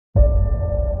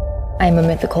I'm a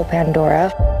mythical Pandora,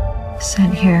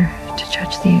 sent here to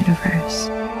judge the universe.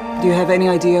 Do you have any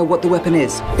idea what the weapon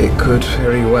is? It could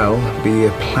very well be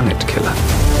a planet killer.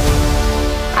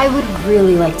 I would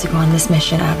really like to go on this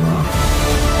mission, Admiral.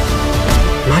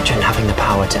 Imagine having the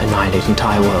power to annihilate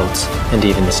entire worlds, and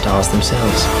even the stars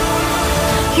themselves.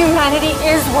 Humanity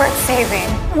is worth saving.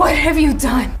 What have you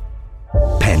done?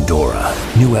 Pandora.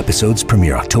 New episodes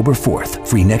premiere October 4th.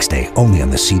 Free next day only on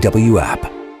the CW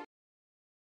app.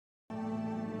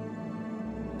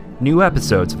 New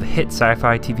episodes of the hit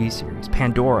sci-fi TV series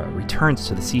Pandora returns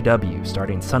to the CW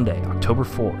starting Sunday, October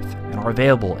 4th, and are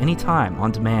available anytime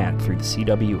on demand through the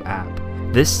CW app.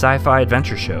 This sci-fi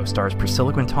adventure show stars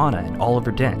Priscilla Quintana and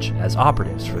Oliver Dinch as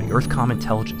operatives for the Earthcom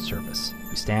Intelligence Service,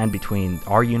 who stand between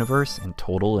our universe and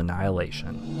total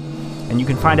annihilation. And you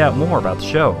can find out more about the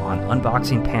show on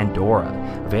Unboxing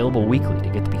Pandora, available weekly to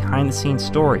get the behind-the-scenes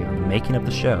story on the making of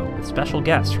the show with special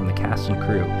guests from the cast and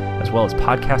crew, as well as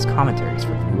podcast commentaries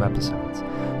for the new episodes.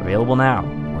 Available now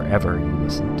wherever you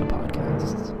listen to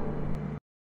podcasts.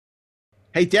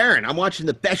 Hey, Darren, I'm watching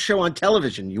the best show on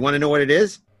television. You want to know what it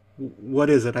is? What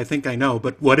is it? I think I know,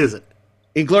 but what is it?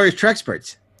 Inglorious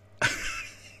Treksperts.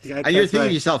 Yeah, and you're thinking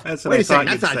to yourself, wait a second,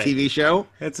 that's not a TV show.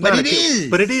 But it is.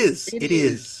 But it is. It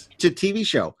is. It's a TV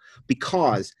show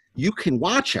because you can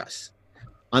watch us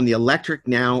on the Electric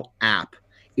Now app.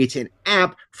 It's an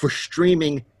app for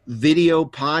streaming video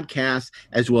podcasts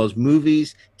as well as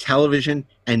movies, television,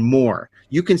 and more.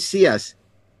 You can see us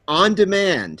on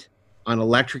demand on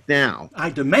Electric Now. I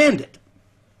demand it.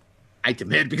 I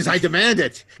demand because I demand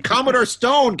it. Commodore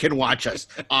Stone can watch us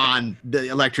on the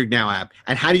Electric Now app.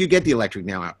 And how do you get the Electric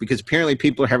Now app? Because apparently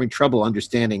people are having trouble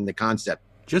understanding the concept.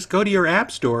 Just go to your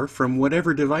app store from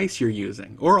whatever device you're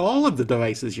using, or all of the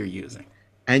devices you're using.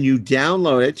 And you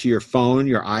download it to your phone,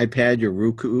 your iPad, your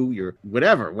Roku, your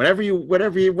whatever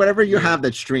you have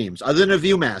that streams, other than a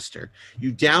ViewMaster.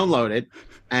 You download it,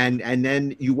 and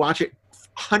then you watch it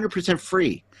 100%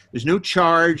 free. There's no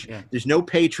charge. Yeah. There's no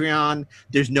Patreon.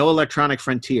 There's no electronic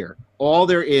frontier. All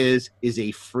there is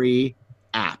a free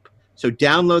app. So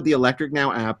download the Electric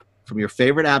Now app from your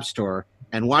favorite app store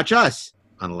and watch us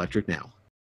on Electric Now.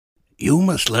 You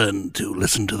must learn to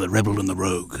listen to the rebel and the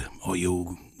rogue, or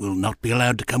you will not be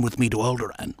allowed to come with me to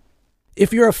Alderaan.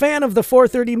 If you're a fan of the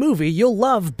 4:30 movie, you'll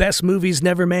love Best Movies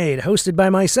Never Made, hosted by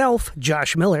myself,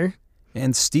 Josh Miller.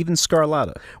 And Steven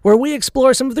Scarlatta, where we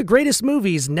explore some of the greatest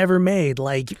movies never made,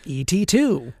 like E.T.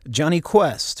 2, Johnny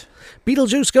Quest,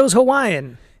 Beetlejuice Goes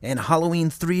Hawaiian, and Halloween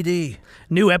 3D.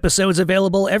 New episodes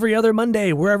available every other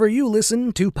Monday, wherever you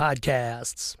listen to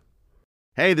podcasts.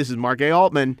 Hey, this is Mark A.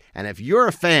 Altman, and if you're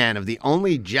a fan of the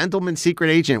only gentleman secret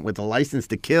agent with a license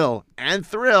to kill and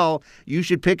thrill, you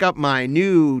should pick up my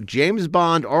new James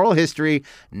Bond oral history,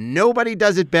 Nobody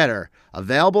Does It Better,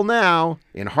 available now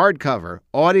in hardcover,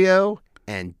 audio,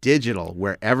 and digital,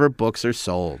 wherever books are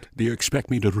sold. Do you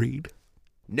expect me to read?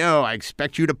 No, I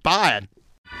expect you to buy it.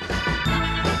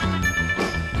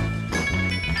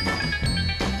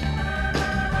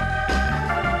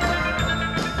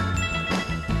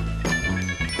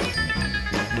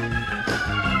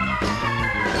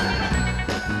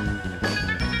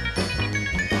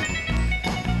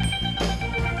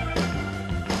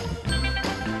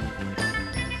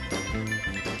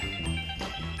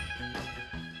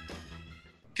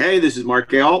 Hey, this is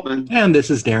Mark A. Altman. And this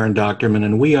is Darren Doctorman,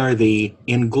 and we are the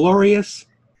Inglorious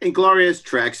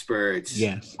Treksperts.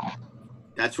 Yes.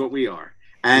 That's what we are.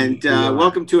 And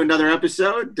welcome to another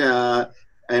episode.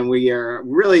 And we are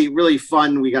really, really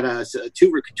fun. We got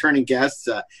two returning guests.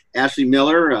 Ashley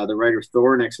Miller, the writer of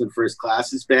Thor and X-Men First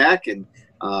Class, is back, and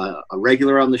a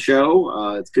regular on the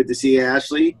show. It's good to see you,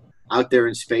 Ashley, out there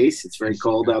in space. It's very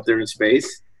cold out there in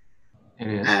space. It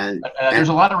is. And there's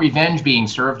a lot of revenge being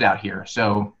served out here,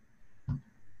 so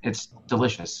it's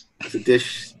delicious. It's a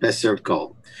dish best served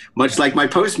cold. Much like my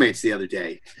Postmates the other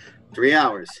day. 3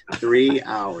 hours. 3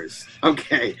 hours.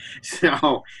 Okay.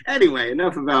 So anyway,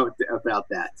 enough about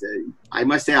that. I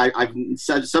must say I've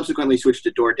subsequently switched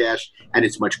to DoorDash, and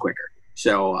it's much quicker.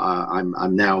 So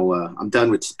I'm done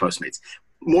with Postmates.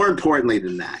 More importantly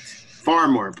than that, far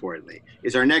more importantly,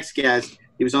 is our next guest.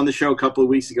 He was on the show a couple of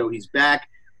weeks ago. He's back.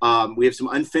 We have some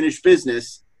unfinished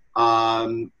business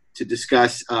to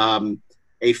discuss.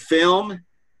 A film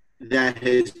that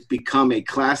has become a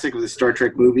classic of the Star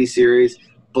Trek movie series,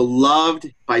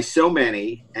 beloved by so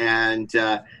many. And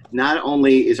not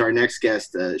only is our next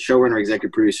guest showrunner,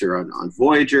 executive producer on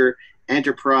Voyager,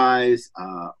 Enterprise,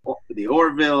 The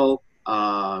Orville,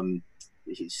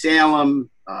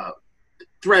 Salem,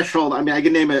 Threshold. I mean, I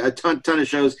can name a ton of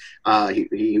shows.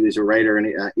 He was a writer and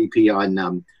EP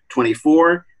on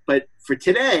 24. But for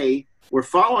today, We're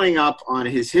following up on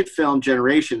his hit film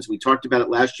Generations. We talked about it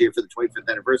last year for the 25th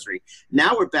anniversary.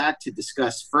 Now we're back to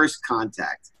discuss First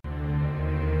Contact.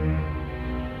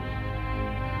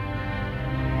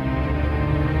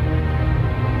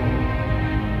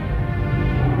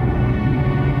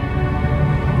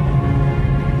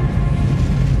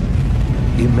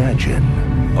 Imagine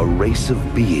a race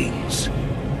of beings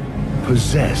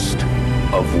possessed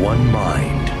of one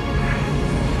mind,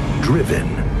 driven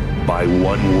by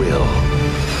one will,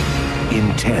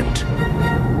 intent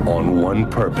on one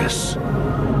purpose: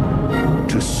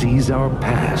 to seize our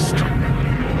past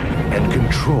and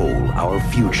control our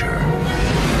future.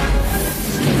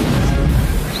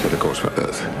 Set a course for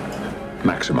Earth.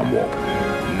 Maximum warp.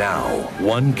 Now,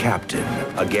 one captain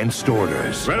against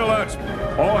orders. Red alert!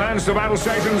 All hands to battle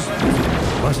stations!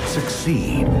 Must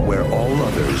succeed where all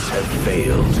others have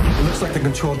failed. It looks like the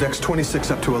control deck's 26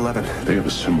 up to 11. They have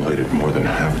assimilated more than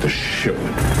half the ship.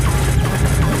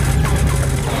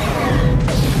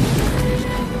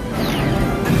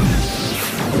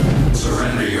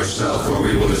 Surrender yourself or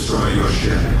we will destroy your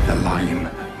ship. The line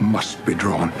must be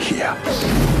drawn here.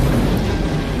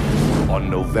 On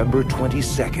November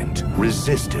 22nd,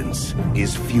 resistance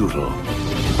is futile.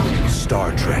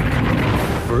 Star Trek,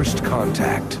 First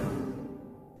Contact.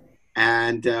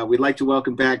 And we'd like to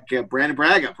welcome back Brandon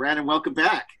Braga. Brandon, welcome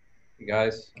back. Hey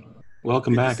guys.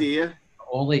 Welcome back. Good to see you.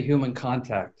 Only human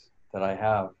contact that I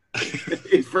have.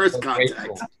 It's First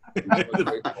Contact.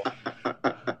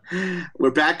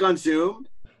 We're back on Zoom.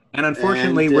 And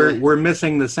unfortunately, we're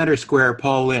missing the center square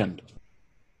Paul Lynde.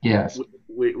 Yes.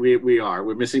 We are.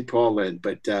 We're missing Paul Lynde,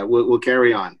 but we'll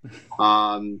carry on.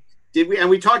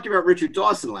 We talked about Richard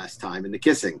Dawson last time in the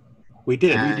Kissing. We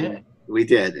did.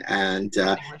 And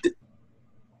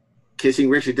Kissing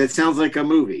Richard. That sounds like a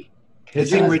movie.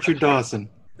 Kissing Richard Dawson.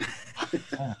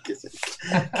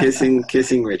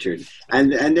 Kissing Richard.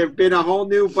 And there've been a whole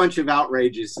new bunch of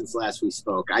outrages since last we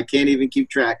spoke. I can't even keep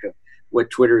track of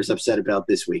what Twitter is upset about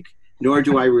this week, nor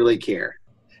do I really care.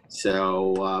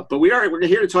 So, but we're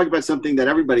here to talk about something that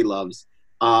everybody loves.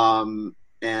 And,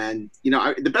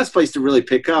 the best place to really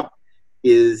pick up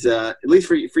is, at least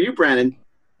for you, Brandon,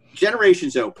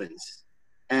 Generations opens.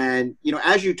 And,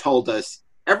 as you told us,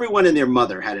 everyone and their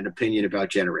mother had an opinion about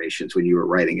Generations when you were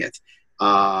writing it,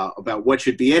 about what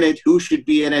should be in it, who should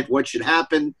be in it, what should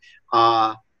happen.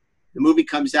 The movie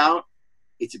comes out.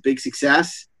 It's a big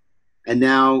success. And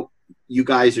now you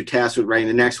guys are tasked with writing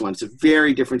the next one. It's a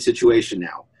very different situation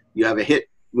now. You have a hit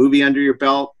movie under your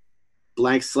belt,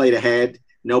 blank slate ahead.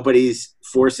 Nobody's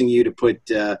forcing you to put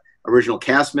original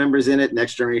cast members in it.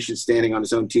 Next Generation standing on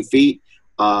its own 2 feet.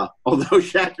 Although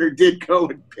Shatner did go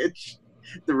and pitch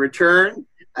The Return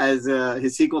as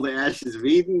his sequel to Ashes of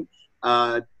Eden,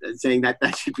 saying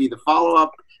that should be the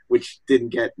follow-up, which didn't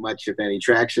get much of any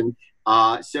traction.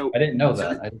 So I didn't know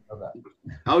that.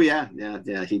 Oh yeah,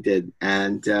 he did.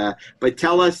 And but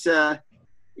tell us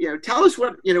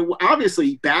what,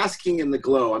 obviously basking in the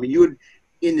glow. I mean, you had,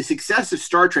 in the success of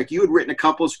Star Trek, you had written a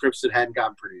couple of scripts that hadn't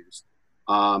gotten produced.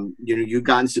 You've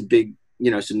gotten some big,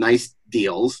 some nice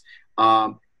deals.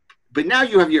 But now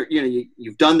you have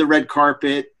you've done the red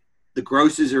carpet, the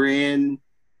grosses are in,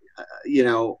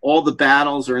 all the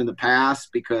battles are in the past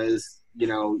because,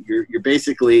 you're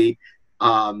basically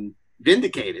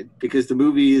vindicated because the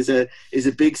movie is a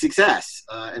big success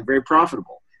and very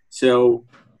profitable. So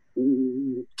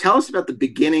tell us about the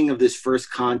beginning of this First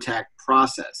Contact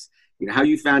process. How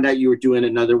you found out you were doing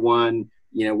another one,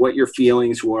 what your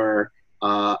feelings were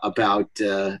about,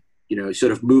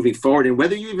 sort of moving forward, and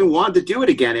whether you even wanted to do it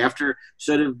again after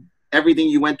sort of everything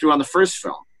you went through on the first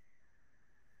film.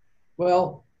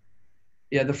 Well,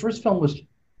 yeah, the first film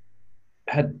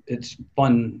had its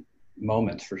fun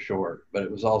moments for sure, but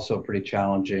it was also pretty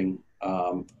challenging.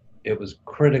 It was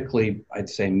critically, I'd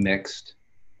say, mixed,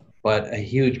 but a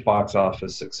huge box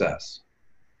office success.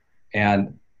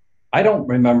 And I don't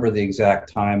remember the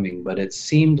exact timing, but it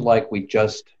seemed like we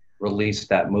just released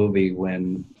that movie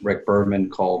when Rick Berman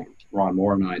called Ron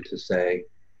Moore and I to say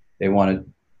you want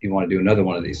to do another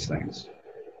one of these things.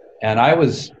 And I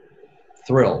was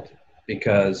thrilled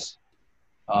because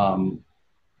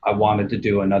I wanted to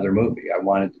do another movie. I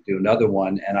wanted to do another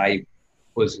one, and I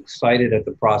was excited at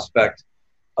the prospect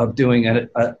of doing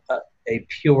a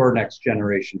pure Next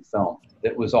Generation film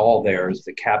that was all theirs,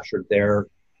 that captured the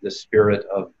spirit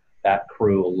of that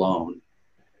crew alone.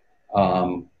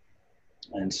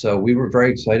 And so we were very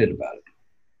excited about it.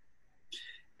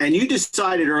 And you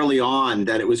decided early on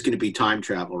that it was going to be time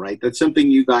travel, right? That's something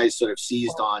you guys sort of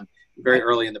seized on very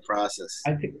early in the process.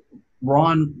 I think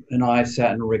Ron and I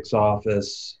sat in Rick's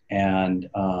office and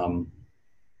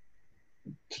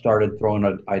started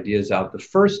throwing ideas out. The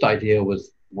first idea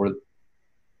was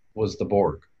the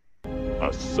Borg.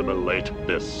 Assimilate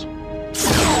this.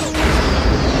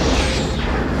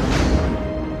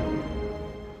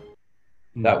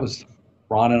 That was,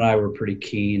 Ron and I were pretty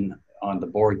keen on the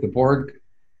Borg. The Borg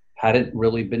hadn't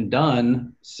really been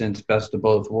done since Best of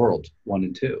Both Worlds 1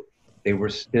 and 2. They were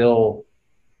still,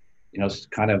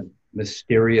 kind of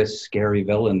mysterious, scary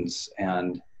villains,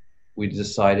 and we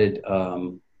decided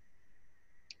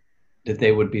that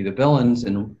they would be the villains,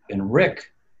 and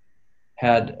Rick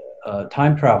had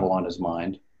time travel on his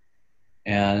mind,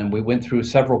 and we went through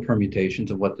several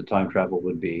permutations of what the time travel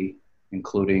would be,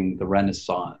 including the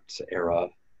Renaissance era,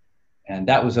 and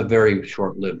that was a very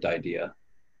short-lived idea.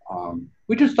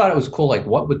 We just thought it was cool, like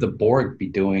what would the Borg be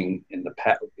doing in the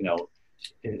past,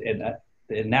 the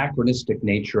anachronistic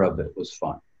nature of it was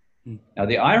fun. Now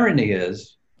the irony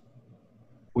is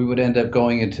we would end up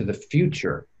going into the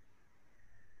future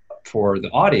for the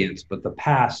audience, but the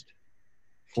past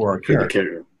for our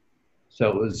character. So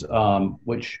it was,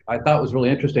 which I thought was really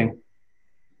interesting.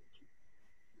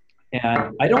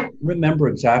 And I don't remember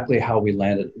exactly how we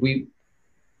landed. We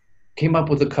came up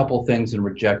with a couple things and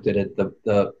rejected it.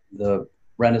 The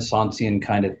Renaissanceian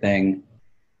kind of thing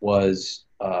was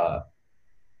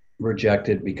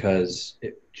rejected because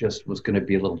it just was going to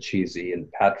be a little cheesy. And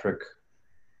Patrick,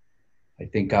 I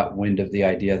think, got wind of the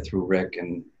idea through Rick,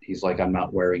 and he's like, "I'm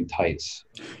not wearing tights."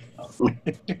 That's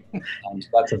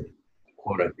a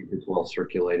quote I think is well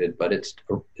circulated, but it's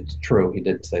true. He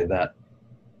did say that.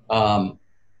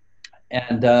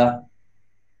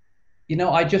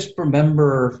 I just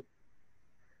remember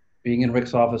being in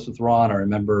Rick's office with Ron. I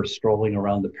remember strolling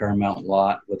around the Paramount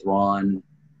lot with Ron,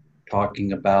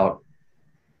 talking about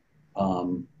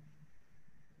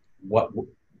what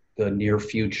the near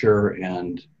future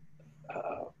and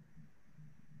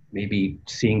maybe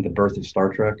seeing the birth of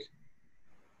Star Trek.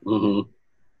 Mm-hmm.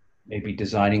 Maybe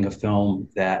designing a film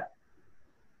that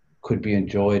could be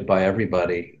enjoyed by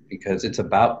everybody, because it's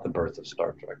about the birth of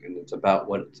Star Trek, and it's about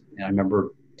I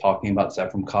remember talking about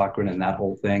Zefram Cochrane and that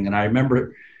whole thing. And I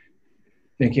remember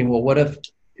thinking, well, what if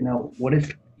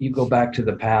you go back to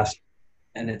the past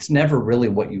and it's never really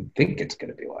what you think it's going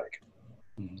to be like?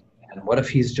 Mm-hmm. And what if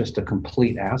he's just a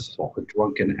complete asshole, a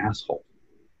drunken asshole,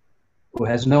 who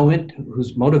has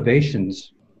whose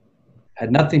motivations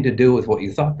had nothing to do with what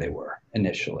you thought they were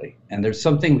initially? And there's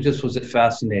something just was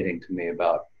fascinating to me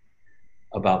about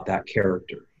that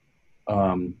character.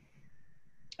 And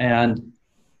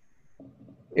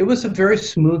it was a very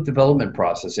smooth development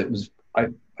process. It was,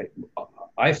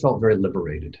 I felt very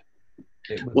liberated.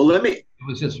 It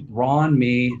was just Ron,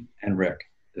 me, and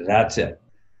Rick. That's it.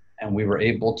 And we were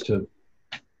able to,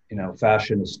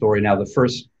 fashion a story. Now, the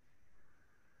first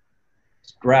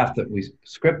draft that we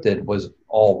scripted was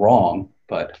all wrong,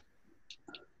 but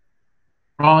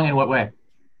wrong in what way?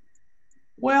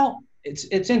 Well,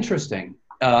 it's interesting.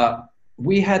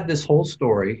 We had this whole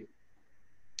story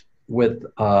with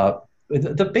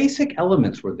the basic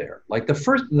elements were there. Like the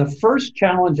first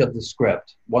challenge of the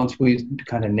script, once we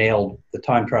kind of nailed the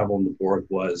time travel in the Borg,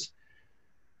 was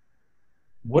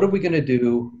what are we going to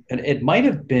do? And it might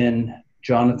have been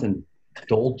Jonathan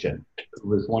Dolgen, who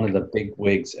was one of the big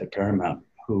wigs at Paramount,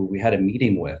 who we had a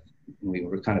meeting with. And we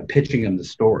were kind of pitching him the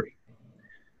story.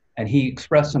 And he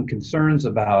expressed some concerns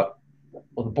about,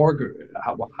 well, the Borg,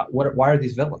 why are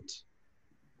these villains?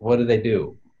 What do they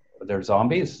do? They're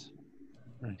zombies?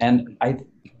 Right. And I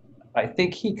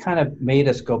think he kind of made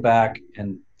us go back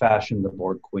and fashion the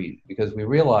Borg Queen, because we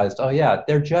realized, oh yeah,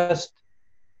 they're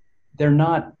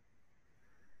not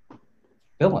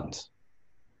villains.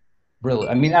 Really.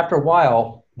 I mean, after a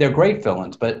while, they're great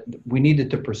villains, but we needed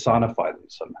to personify them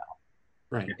somehow.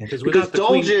 Right. Because without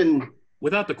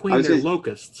the Queen, they're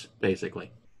locusts,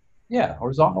 basically. Yeah,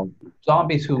 or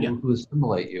zombies who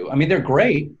assimilate you. I mean, they're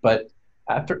great, but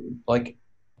after, like,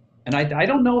 and I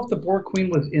don't know if the Borg Queen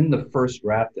was in the first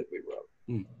draft that we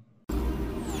wrote.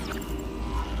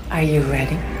 Are you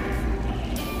ready?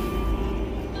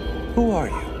 Who are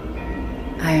you?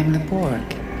 I am the Borg.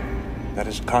 That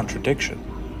is a contradiction.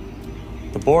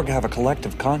 The Borg have a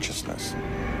collective consciousness.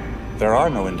 There are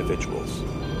no individuals.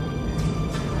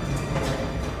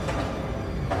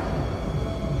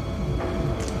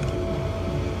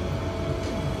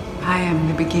 I am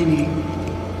the beginning,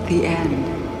 the end,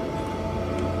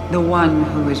 the one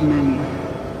who is many.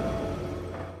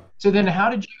 So then how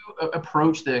did you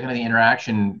approach the kind of the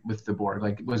interaction with the Borg?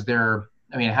 Like, was there,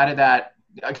 I mean, how did that,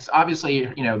 because obviously,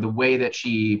 the way that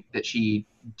she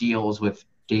deals with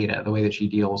Data, the way that she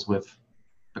deals with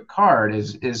Picard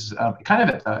is kind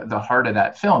of at the heart of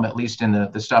that film, at least in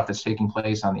the stuff that's taking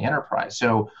place on the Enterprise.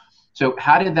 So So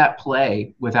how did that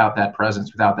play without that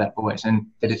presence, without that voice? And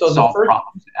did it So the solve first-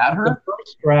 problems at her? The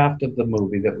first draft of the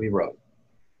movie that we wrote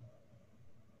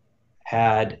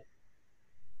had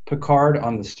Picard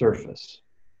on the surface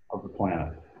of the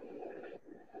planet.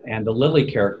 And the Lily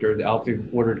character, the Alfie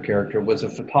Woodard character, was a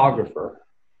photographer.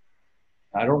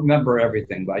 I don't remember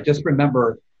everything, but I just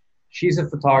remember she's a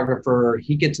photographer.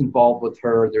 He gets involved with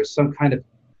her. There's some kind of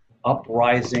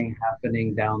uprising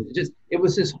happening down. It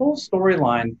was this whole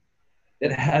storyline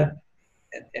that had.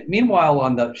 And meanwhile,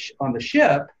 on the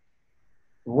ship,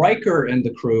 Riker and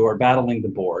the crew are battling the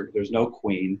Borg. There's no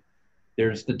Queen.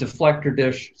 There's the deflector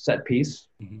dish set piece,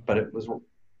 but it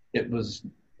was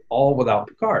all without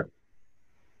Picard.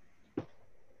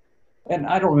 And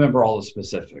I don't remember all the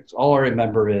specifics. All I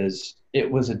remember is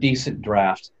it was a decent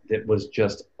draft that was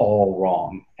just all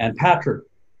wrong. And Patrick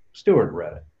Stewart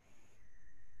read it.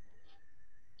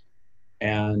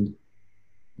 And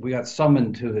we got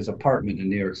summoned to his apartment in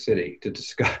New York City to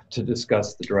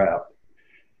discuss the draft.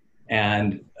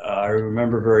 And I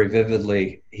remember very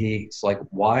vividly, he's like,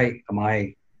 why am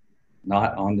I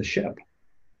not on the ship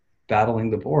battling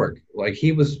the Borg? Like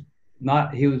he was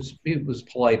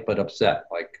polite but upset.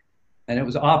 And it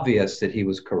was obvious that he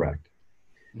was correct.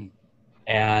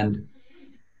 And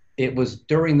it was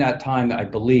during that time, I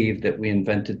believe, that we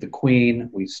invented the Queen.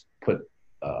 We put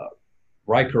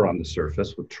Riker on the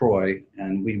surface with Troy,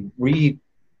 and we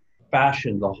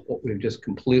refashioned we've just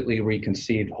completely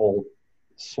reconceived whole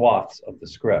swaths of the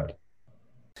script.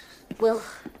 Well,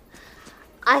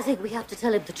 I think we have to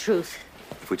tell him the truth.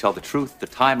 If we tell the truth, the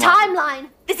timeline... Timeline!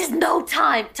 This is no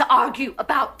time to argue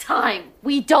about time.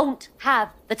 We don't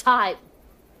have the time.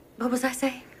 What was I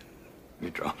saying? You're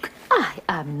drunk. I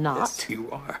am not. Yes, you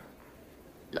are.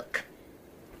 Look,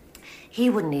 he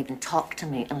wouldn't even talk to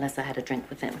me unless I had a drink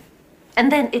with him.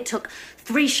 And then it took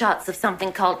 3 shots of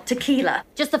something called tequila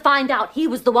just to find out he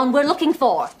was the one we're looking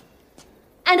for.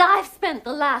 And I've spent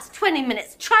the last 20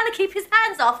 minutes trying to keep his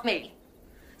hands off me.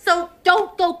 So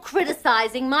don't go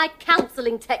criticizing my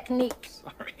counseling technique.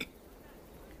 Sorry.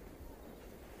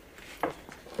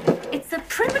 It's a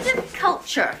primitive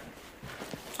culture.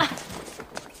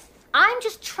 I'm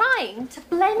just trying to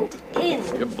blend in.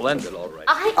 You're blended all right.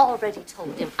 I already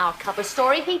told him our cover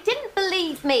story. He didn't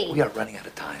believe me. We are running out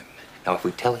of time. Now, if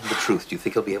we tell him the truth, do you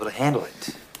think he'll be able to handle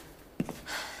it?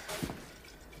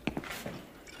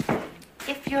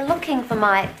 If you're looking for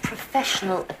my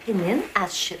professional opinion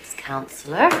as ship's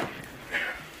counselor,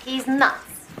 he's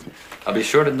nuts. I'll be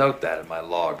sure to note that in my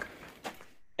log.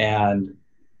 And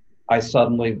I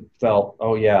suddenly felt,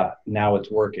 oh yeah, now it's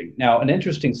working. Now, an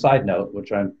interesting side note,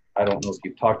 which I don't know if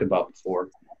you've talked about before,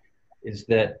 is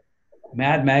that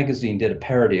Mad Magazine did a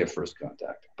parody of First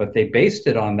Contact, but they based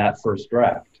it on that first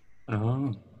draft.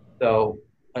 Oh. So,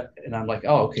 and I'm like,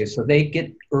 oh, okay, so they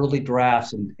get early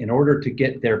drafts, and in order to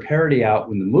get their parody out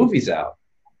when the movie's out,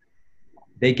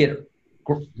 they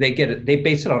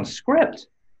base it on script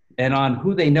and on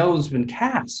who they know has been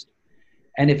cast.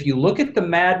 And if you look at the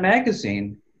Mad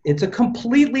Magazine, it's a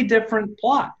completely different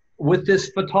plot with this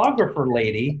photographer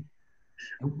lady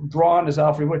drawn as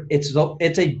Alfred Wood. It's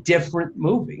a different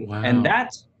movie. Wow. And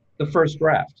that's the first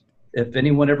draft. If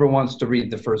anyone ever wants to read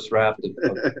the first draft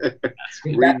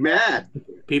read Mad.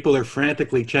 People are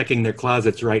frantically checking their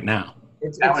closets right now.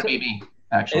 That would be me,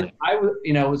 actually.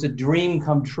 It was a dream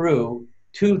come true.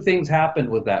 2 things happened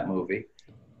with that movie.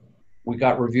 We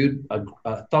got reviewed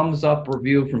a thumbs up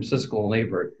review from Siskel and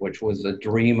Ebert, which was a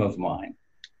dream of mine.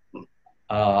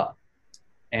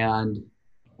 And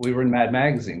we were in Mad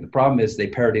Magazine. The problem is they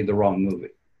parodied the wrong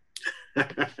movie.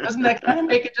 Doesn't that kind of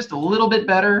make it just a little bit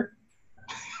better?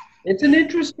 It's an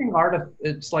interesting art.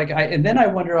 It's like and then I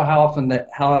wonder how often that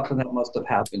must have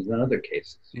happened in other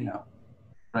cases.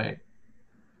 Right.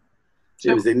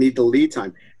 James, they need the lead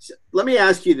time. So let me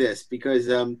ask you this, because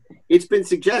it's been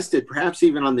suggested, perhaps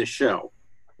even on this show,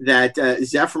 that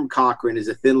Zefram Cochrane is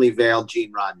a thinly veiled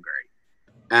Gene Roddenberry.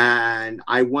 And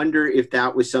I wonder if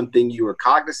that was something you were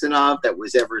cognizant of, that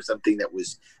was ever something that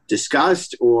was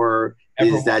discussed, or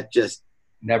is that just...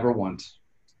 Never once.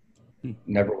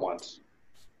 Never once.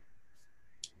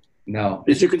 No.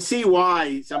 Because you can see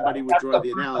why somebody would draw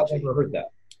the analogy. I've never heard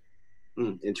that.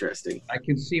 Interesting. I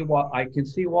can see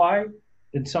why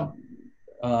in some,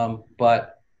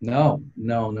 but no,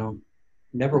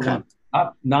 never once.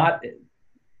 Not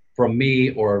from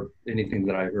me or anything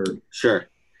that I heard. Sure.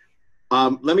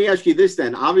 Let me ask you this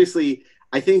then. Obviously,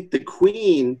 I think the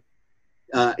Queen,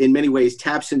 in many ways,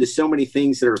 taps into so many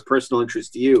things that are of personal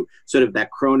interest to you. Sort of that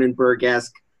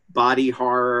Cronenberg-esque body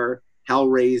horror,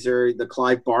 Hellraiser, the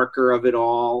Clive Barker of it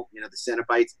all, the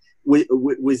Cenobites.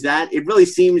 Was that? It really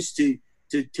seems to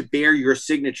to bear your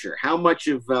signature? How much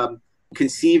of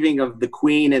conceiving of the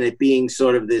Queen and it being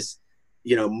sort of this,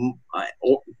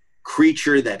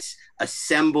 creature that's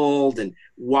assembled and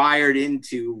wired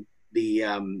into the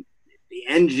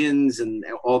engines and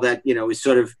all that, is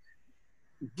sort of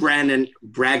Brandon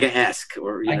Braga-esque,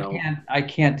 or I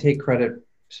can't take credit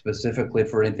specifically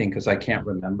for anything because I can't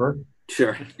remember.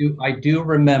 Sure. I do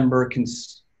remember.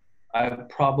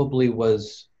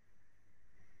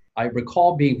 I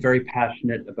recall being very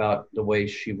passionate about the way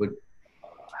she would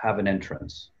have an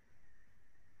entrance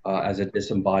as a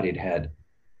disembodied head,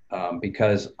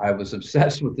 because I was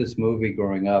obsessed with this movie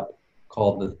growing up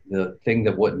called The Thing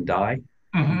That Wouldn't Die.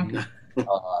 Mm-hmm. Is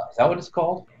that what it's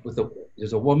called?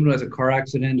 There's a woman who has a car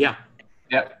accident. Yeah.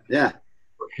 Her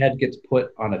head gets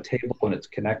put on a table and it's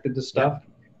connected to stuff.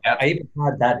 Yeah. I even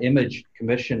had that image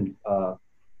commissioned.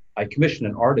 I commissioned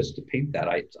an artist to paint that.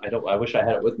 I wish I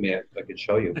had it with me. I could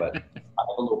show you, but I have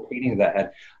a little painting of that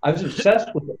head. I was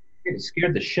obsessed with it. It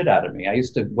scared the shit out of me. I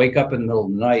used to wake up in the middle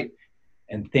of the night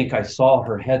and think I saw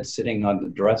her head sitting on the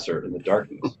dresser in the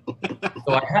darkness.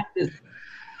 So I had this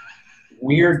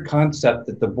weird concept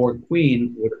that the Borg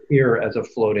Queen would appear as a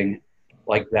floating,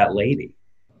 like that lady,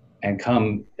 and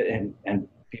come and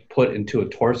be put into a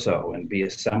torso and be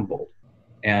assembled.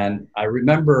 And I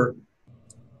remember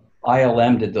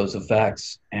ILM did those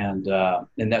effects, and that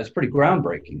was pretty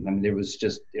groundbreaking. I mean, there was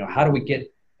just, how do we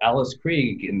get Alice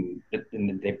Krieg, and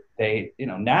they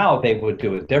now they would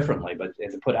do it differently, but they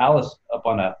put Alice up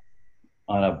on a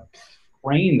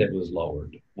crane that was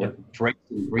lowered with drapes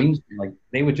and green screen, like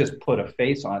they would just put a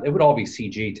face on it. It would all be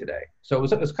CG today. So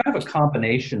it was kind of a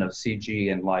combination of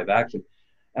CG and live action.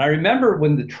 And I remember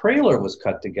when the trailer was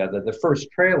cut together, the first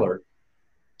trailer,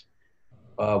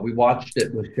 we watched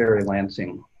it with Sherry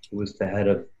Lansing, who was the head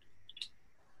of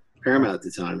Paramount at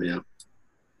the time. Yeah.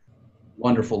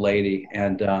 Wonderful lady.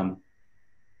 And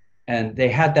they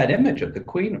had that image of the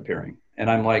Queen appearing. And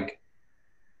I'm like,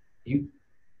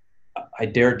 I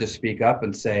dared to speak up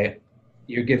and say,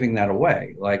 you're giving that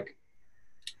away.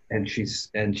 And she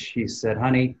said,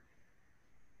 honey,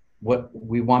 what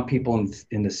we want people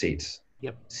in the seats.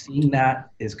 Yep. Seeing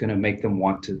that is going to make them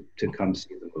want to come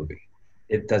see the movie.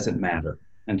 It doesn't matter.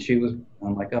 And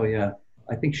I'm like, oh yeah,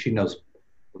 I think she knows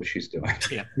what she's doing.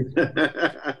 Yeah.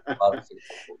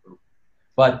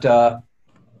 But the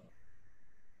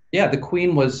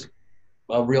Queen was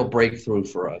a real breakthrough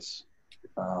for us.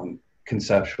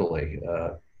 Conceptually,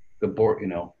 the Borg,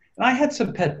 and I had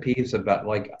some pet peeves about,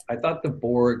 I thought the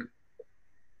Borg,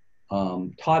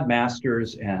 Todd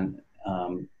Masters and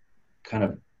kind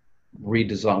of we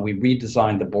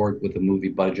redesigned the Borg with the movie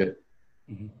budget.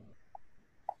 Mm-hmm.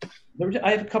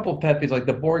 I have a couple of pet peeves, like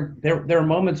the Borg. There are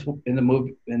moments in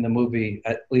the movie,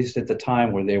 at least at the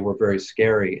time, where they were very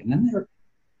scary, and then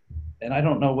and I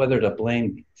don't know whether to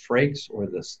blame Frakes or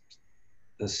the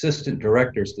assistant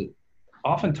directors that.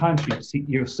 Oftentimes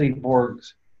you see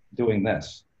Borgs doing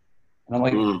this. And I'm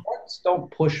like, Borgs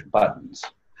don't push buttons.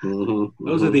 Mm-hmm.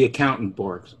 Those are the accountant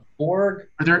Borgs. Borg.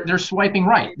 They're swiping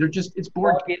right. It's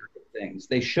Borg things.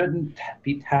 They shouldn't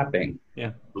be tapping.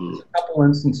 Yeah. There's a couple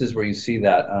instances where you see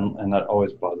that, and that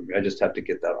always bothers me. I just have to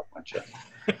get that off my chest.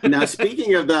 Now,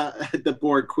 speaking of the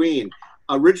Borg Queen,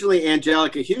 originally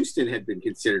Angelica Houston had been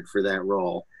considered for that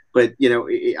role. But,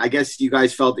 I guess you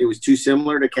guys felt it was too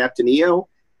similar to Captain EO.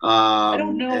 I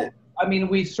don't know. I mean,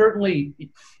 we certainly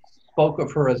spoke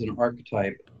of her as an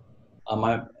archetype.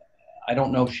 I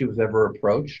don't know if she was ever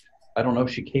approached. I don't know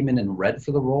if she came in and read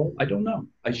for the role. I don't know.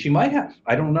 She might have.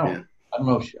 I don't know. Yeah. I don't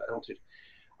know if she. I don't think.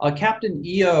 Captain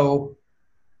EO,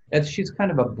 she's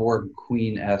kind of a Borg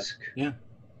Queen-esque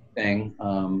thing,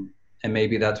 and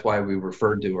maybe that's why we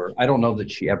referred to her. I don't know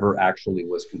that she ever actually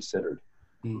was considered.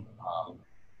 Mm.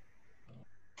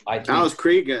 I think Alice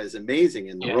Krige is amazing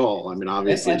in the role. I mean,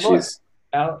 obviously and look,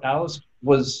 Alice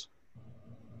was.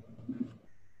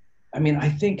 I mean, I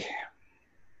think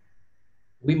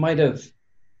we might have.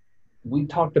 We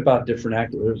talked about different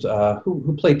actors.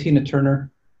 Who played Tina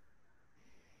Turner?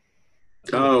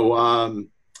 Oh,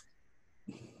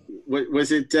 what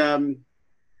was it? In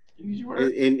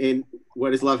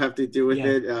what does love have to do with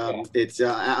it? It's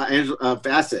Angela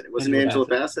Bassett. It wasn't Angela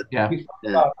Bassett. Yeah, we talked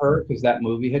about her because that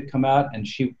movie had come out, and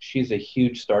she's a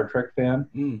huge Star Trek fan.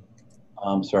 Mm.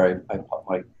 Sorry, I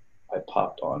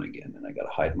popped on again, and I got to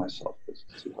hide myself. It's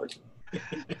too hard.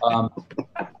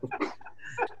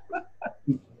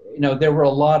 There were a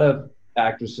lot of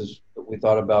actresses that we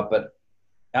thought about, but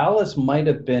Alice might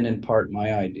have been in part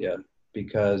my idea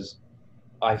because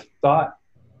I thought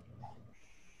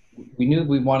we knew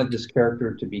we wanted this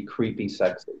character to be creepy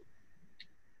sexy.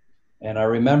 And I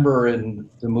remember in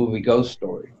the movie Ghost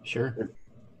Story,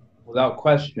 without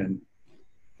question,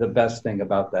 the best thing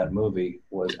about that movie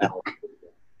was Alice,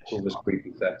 who was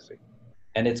creepy sexy.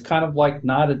 And it's kind of like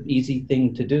not an easy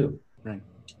thing to do. Right.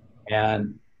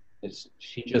 And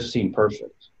she just seemed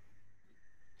perfect.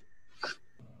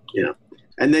 Yeah.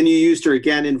 And then you used her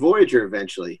again in Voyager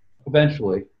eventually.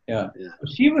 Eventually, yeah.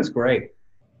 She was great.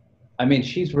 I mean,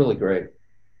 she's really great.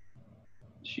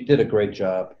 She did a great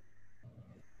job.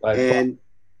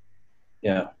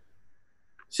 Yeah.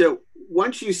 So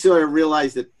once you sort of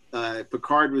realized that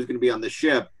Picard was going to be on the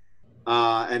ship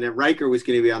and that Riker was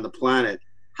going to be on the planet,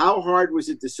 how hard was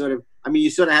it to sort of, I mean, you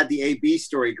sort of had the A-B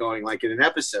story going like in an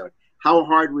episode. How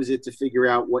hard was it to figure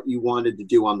out what you wanted to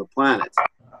do on the planet?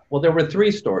 Well, there were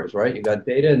 3 stories, right? You got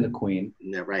Data and the Queen.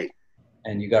 Yeah, right.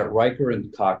 And you got Riker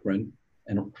and Cochrane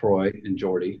and Troy and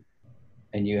Geordi.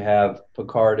 And you have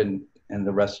Picard and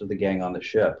the rest of the gang on the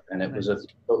ship. And it was a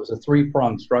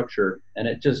 3-pronged structure, and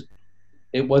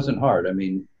it wasn't hard. I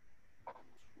mean,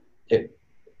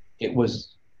 it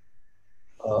was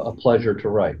a pleasure to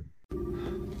write.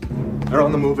 They're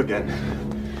on the move again.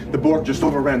 The Borg just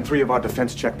overran 3 of our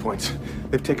defense checkpoints.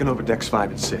 They've taken over decks 5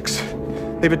 and 6.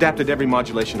 They've adapted every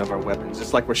modulation of our weapons.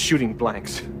 It's like we're shooting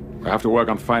blanks. We have to work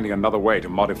on finding another way to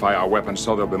modify our weapons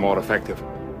so they'll be more effective.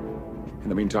 In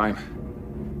the meantime,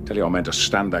 tell your men to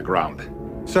stand their ground.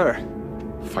 Sir.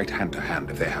 Fight hand to hand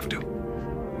if they have to.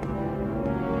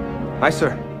 Aye,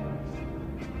 sir.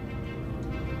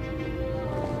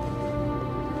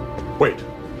 Wait.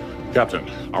 Captain,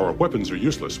 our weapons are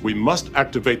useless. We must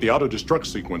activate the auto-destruct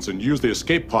sequence and use the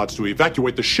escape pods to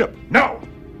evacuate the ship. Now!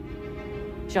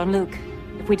 Jean-Luc,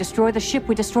 if we destroy the ship,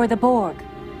 we destroy the Borg.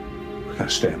 We're gonna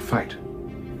stay and fight.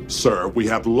 Sir, we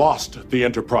have lost the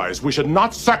Enterprise. We should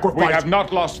not sacrifice... We have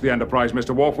not lost the Enterprise,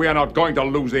 Mr. Worf. We are not going to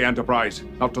lose the Enterprise.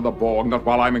 Not to the Borg, not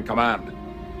while I'm in command.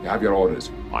 You have your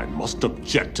orders. I must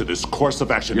object to this course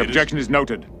of action. The objection is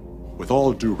noted. With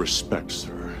all due respect,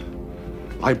 sir,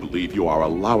 I believe you are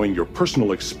allowing your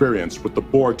personal experience with the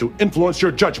Borg to influence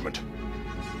your judgment.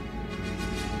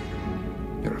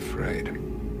 You're afraid.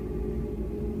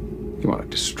 You want to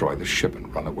destroy the ship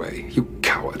and run away. You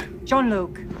coward.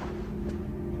 Jean-Luc.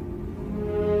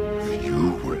 If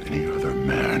you were any other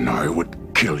man, I would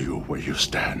kill you where you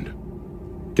stand.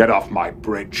 Get off my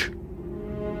bridge.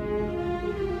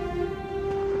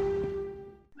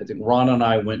 I think Ron and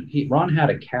I Ron had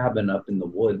a cabin up in the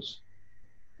woods,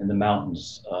 in the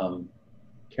mountains.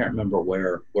 Can't remember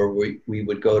where we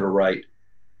would go to write.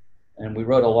 And we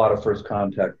wrote a lot of First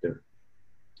Contact there.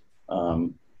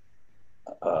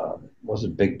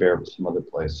 Wasn't Big Bear, but some other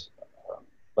place.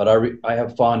 But I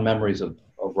have fond memories of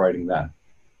writing that.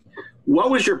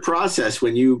 What was your process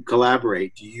when you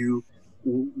collaborate? Do you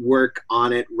work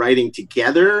on it writing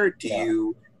together?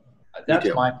 That's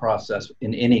my process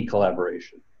in any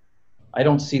collaboration. I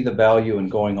don't see the value in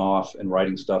going off and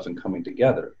writing stuff and coming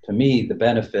together. To me, the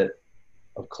benefit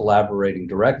of collaborating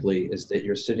directly is that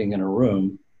you're sitting in a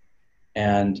room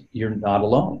and you're not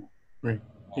alone. Right.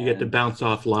 You get to bounce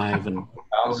off live and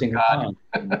bouncing on.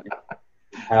 And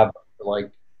have like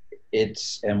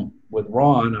and with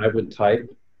Ron, I would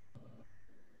type.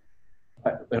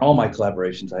 In all my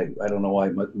collaborations, I don't know why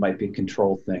it might be a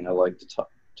control thing. I like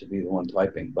to be the one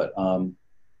typing, but you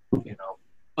know.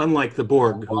 Unlike the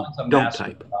Borg, who don't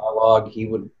type. Dialogue, he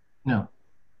would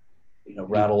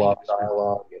rattle off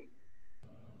dialogue,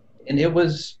 and it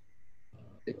was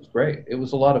great. It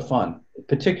was a lot of fun,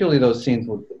 particularly those scenes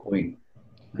with the Queen,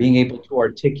 being able to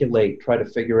articulate, try to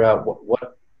figure out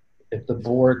what if the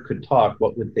Borg could talk,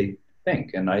 what would they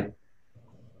think? And I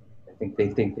think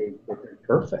they're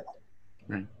perfect.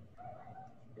 Right.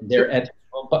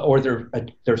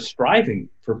 They're striving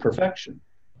for perfection.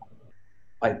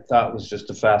 I thought was just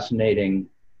a fascinating,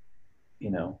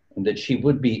 and that she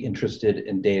would be interested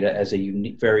in Data as a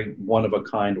unique, very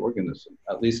one-of-a-kind organism,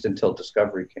 at least until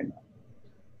Discovery came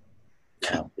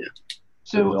out.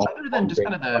 So other than just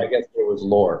kind of I guess there was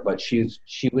lore, but she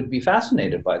would be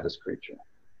fascinated by this creature.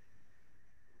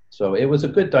 So it was a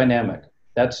good dynamic.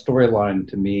 That storyline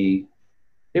to me,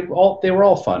 they were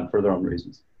all fun for their own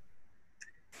reasons.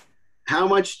 How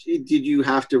much did you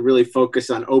have to really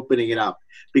focus on opening it up?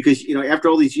 Because, after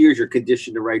all these years, you're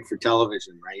conditioned to write for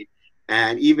television, right?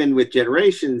 And even with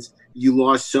Generations, you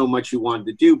lost so much you wanted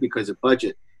to do because of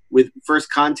budget. With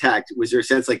First Contact, was there a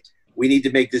sense like, we need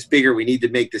to make this bigger, we need to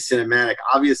make this cinematic?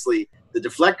 Obviously, the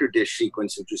deflector dish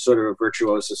sequence, which is sort of a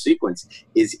virtuoso sequence,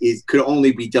 could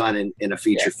only be done in a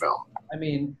feature film. I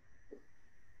mean,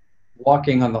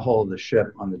 walking on the hull of the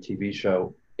ship on the TV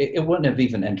show, it wouldn't have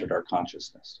even entered our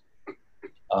consciousness.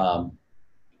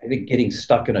 I think getting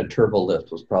stuck in a turbo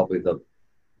lift was probably the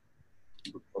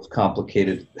most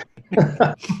complicated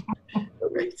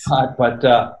Right.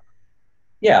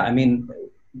 Yeah, I mean,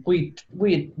 we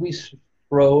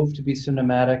strove to be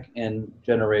cinematic in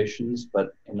Generations,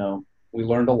 but you know, we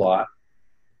learned a lot,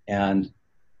 and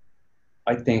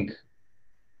I think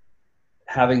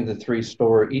having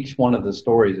the each one of the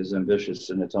stories is ambitious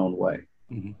in its own way.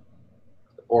 Mm-hmm.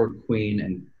 The Borg Queen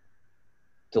and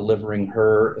delivering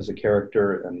her as a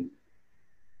character, and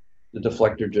the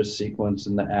Deflector just sequence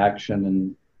and the action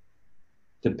and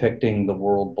depicting the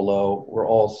world below were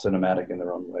all cinematic in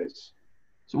their own ways.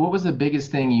 So what was the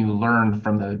biggest thing you learned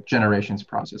from the Generations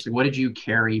process? Like, what did you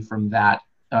carry from that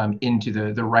into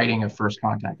the writing of First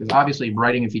Contact? Because obviously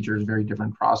writing a feature is a very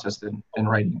different process than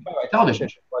writing television.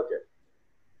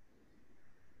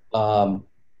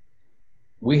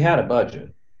 We had a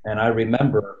budget, and I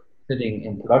remember sitting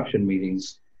in production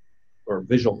meetings or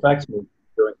visual effects meetings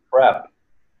during prep,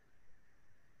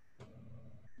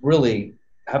 really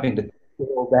having to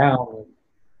scale down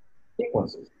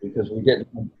sequences because we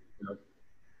didn't,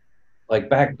 like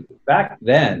back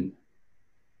then,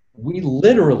 we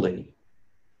literally,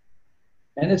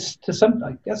 and it's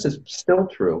I guess it's still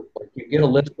true, like you get a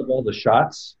list of all the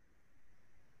shots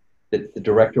that the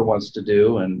director wants to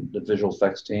do and the visual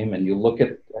effects team, and you look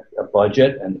at a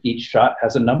budget and each shot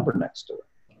has a number next to it.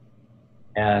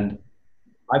 And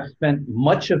I've spent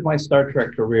much of my Star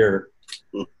Trek career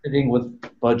sitting with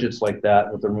budgets like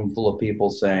that with a room full of people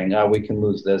saying, oh, we can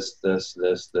lose this,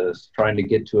 trying to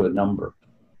get to a number.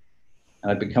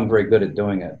 And I've become very good at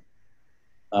doing it.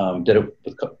 Did it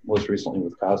most recently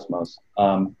with Cosmos.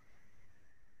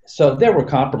 So there were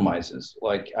compromises.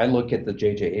 Like I look at the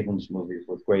J.J. Abrams movies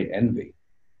with great envy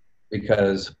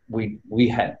because we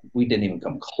didn't even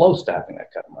come close to having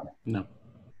that kind of money. No.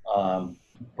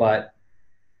 But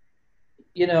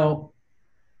you know,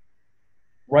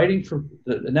 writing for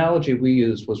the analogy we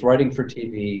used was writing for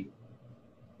TV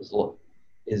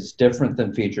is different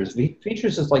than features.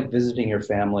 Features is like visiting your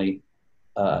family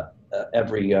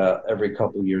every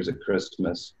couple of years at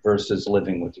Christmas versus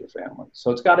living with your family.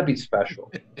 So it's got to be special.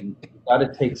 You've got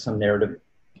to take some narrative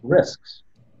risks.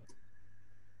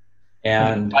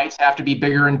 And the fights have to be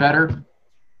bigger and better.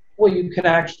 Well, you can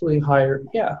actually hire,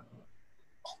 yeah.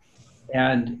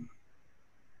 And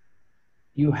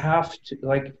you have to,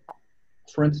 like,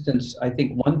 for instance, I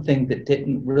think one thing that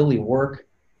didn't really work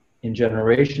in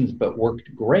Generations but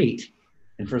worked great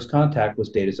in First Contact was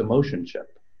Data's emotion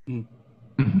chip.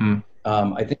 Mm-hmm.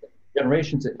 I think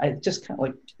Generations, I just kind of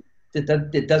like,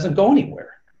 it doesn't go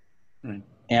anywhere. Right.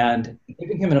 And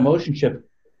giving him an emotion chip,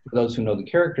 for those who know the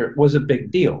character, was a big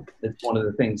deal. It's one of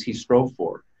the things he strove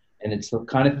for. And it's the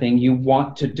kind of thing you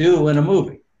want to do in a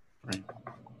movie. Right.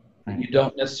 You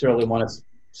don't necessarily want to,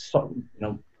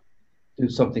 do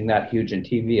something that huge in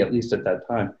TV, at least at that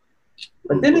time.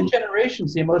 But then in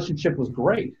Generations, the emotion chip was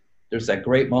great. There's that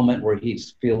great moment where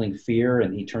he's feeling fear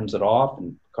and he turns it off,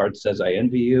 and Picard says, "I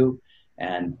envy you,"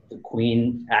 and the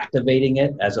Queen activating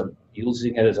it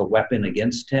using it as a weapon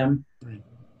against him. Right.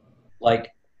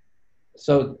 Like,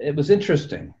 so it was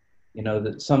interesting,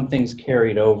 that some things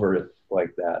carried over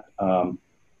like that.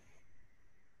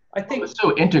 I think it was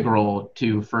so integral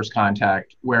to First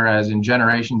Contact, whereas in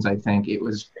Generations, I think it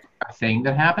was a thing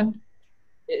that happened.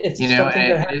 It's and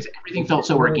everything felt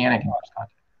so organic in First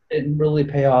Contact. It didn't really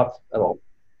pay off at all.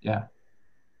 Yeah.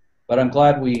 But I'm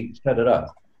glad we set it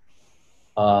up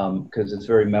because it's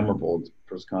very memorable,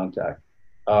 First Contact.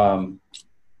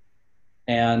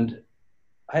 And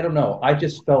I don't know, I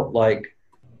just felt like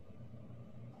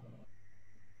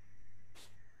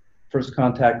First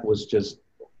Contact was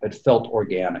it felt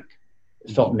organic.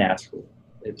 It felt natural.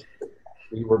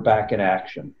 We were back in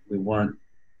action. We weren't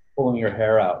pulling your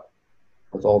hair out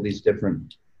with all these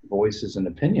different voices and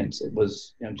opinions. It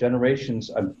was, Generations.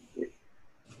 I'm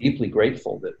deeply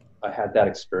grateful that I had that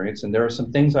experience, and there are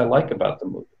some things I like about the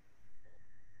movie.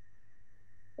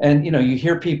 And you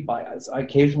hear people. I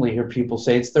occasionally hear people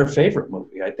say it's their favorite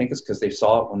movie. I think it's because they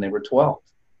saw it when they were 12.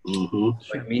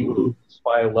 Mm-hmm. Like me, the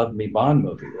Spy Who Loved Me Bond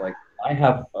movie. Like I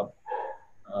have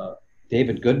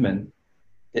David Goodman,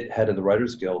 head of the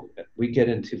Writers Guild. We get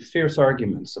into fierce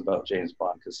arguments about James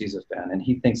Bond because he's a fan, and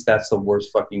he thinks that's the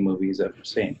worst fucking movie he's ever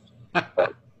seen.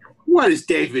 What does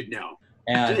David know?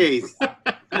 And jeez,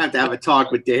 I have to have a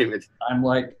talk with David. I'm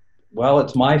like, well,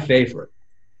 it's my favorite.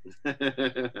 It's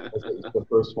the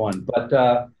first one, but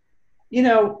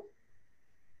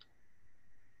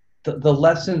the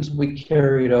lessons we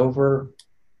carried over,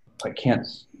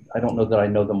 I don't know that I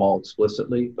know them all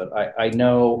explicitly, but I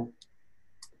know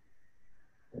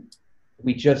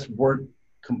we just weren't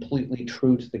completely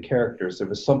true to the characters. There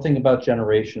was something about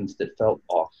Generations that felt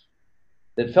off,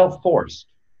 that felt forced.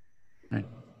 Right.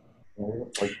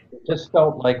 Like just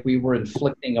felt like we were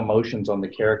inflicting emotions on the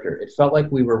character. It felt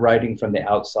like we were writing from the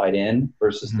outside in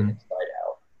versus the inside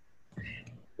out.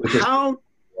 Which is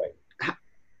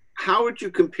how would you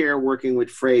compare working with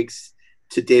Frakes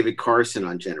to David Carson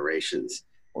on Generations?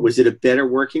 Was it a better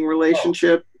working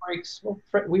relationship? Frakes,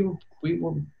 we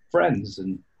were friends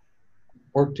and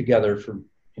worked together for,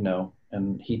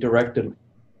 and he directed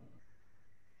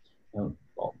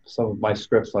some of my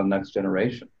scripts on Next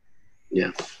Generation.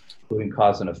 Yeah. Including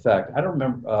Cause and Effect. I don't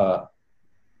remember,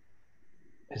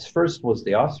 his first was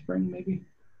The Offspring, maybe?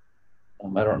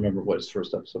 I don't remember what his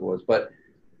first episode was, but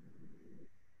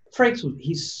Frakes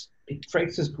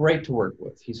is great to work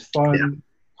with. He's fun. Yeah.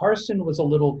 Carson was a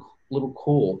little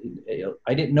cool.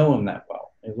 I didn't know him that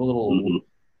well. He was a little,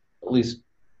 at least,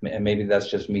 and maybe that's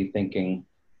just me thinking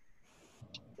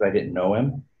that I didn't know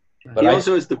him. But he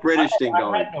also has the British thing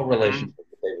going. I had no relationship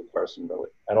with David Carson really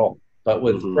at all. But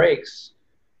with Frakes,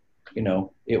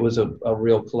 it was a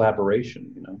real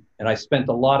collaboration. And I spent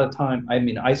a lot of time. I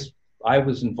mean, I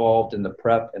was involved in the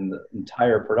prep and the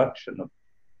entire production of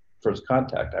First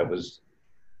Contact.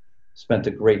 Spent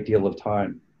a great deal of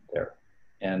time there,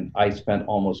 and I spent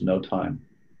almost no time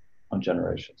on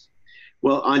Generations.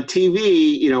 Well, on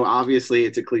TV, obviously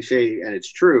it's a cliche, and it's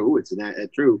true. It's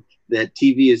true that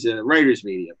TV is a writer's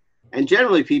medium, and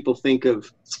generally people think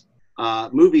of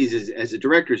movies as a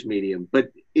director's medium, but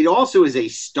it also is a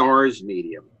star's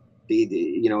medium.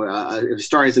 A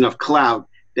star has enough clout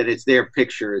that it's their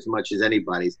picture as much as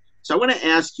anybody's. So I want to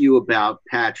ask you about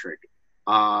Patrick,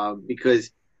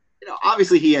 because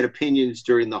obviously he had opinions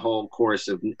during the whole course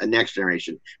of Next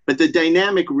Generation, but the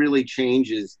dynamic really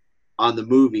changes on the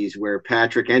movies where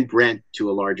Patrick and Brent, to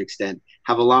a large extent,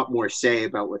 have a lot more say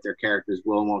about what their characters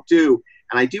will and won't do.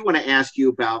 And I do want to ask you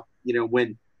about,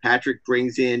 when Patrick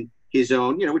brings in his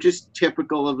own, which is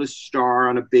typical of a star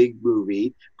on a big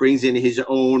movie, brings in his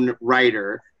own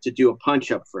writer to do a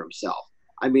punch-up for himself.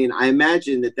 I mean, I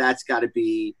imagine that's got to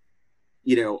be,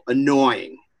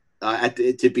 annoying.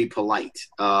 To be polite,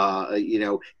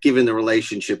 given the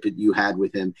relationship that you had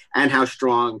with him and how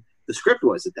strong the script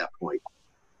was at that point.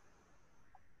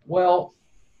 Well,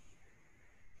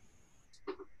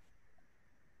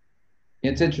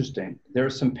 it's interesting.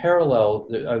 There's some parallel.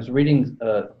 I was reading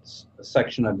a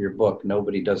section of your book,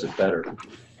 Nobody Does It Better.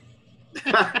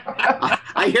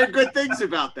 I hear good things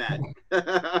about that.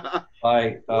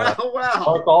 By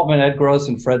Mark Altman, Ed Gross,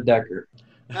 and Fred Decker.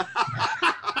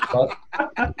 But,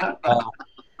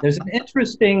 there's an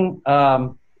interesting. I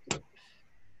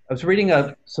was reading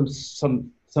some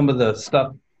of the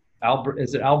stuff.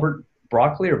 Is it Albert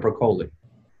Broccoli or Broccoli?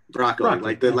 Broccoli,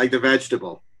 like the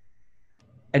vegetable.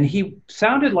 And he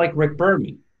sounded like Rick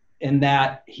Berman in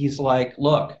that he's like,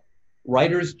 look,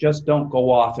 writers just don't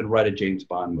go off and write a James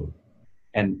Bond movie,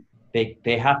 and they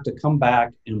have to come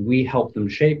back and we help them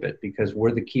shape it because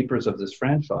we're the keepers of this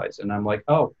franchise. And I'm like,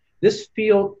 oh.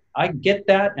 I get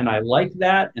that, and I like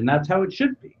that, and that's how it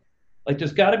should be. Like,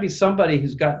 there's got to be somebody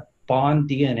who's got Bond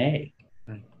DNA,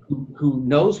 who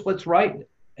knows what's right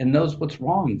and knows what's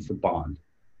wrong for Bond,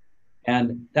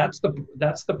 and that's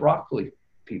the Broccoli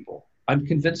people. I'm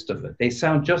convinced of it. They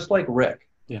sound just like Rick.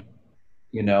 Yeah.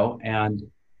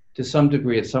 And to some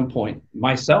degree, at some point,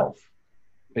 myself,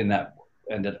 I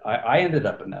ended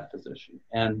up in that position,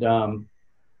 and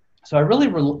so I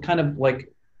really kind of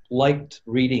liked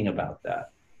reading about that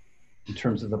in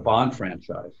terms of the Bond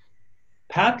franchise.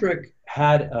 Patrick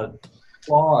had a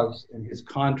clause in his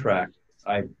contract,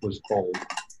 I was told,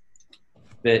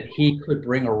 that he could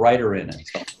bring a writer in at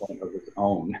some point of his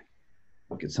own.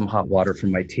 I'll get some hot water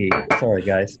from my tea. Sorry,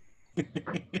 guys. I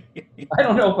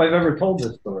don't know if I've ever told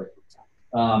this story.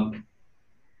 And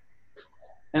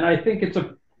I think it's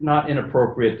not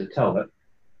inappropriate to tell it.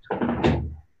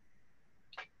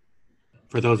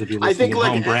 For those of you listening at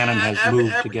home, Brannon has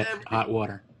moved to get hot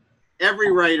water.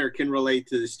 Every writer can relate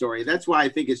to the story. That's why I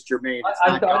think it's germane.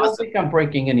 I don't think I'm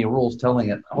breaking any rules telling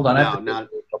it. Hold on. No,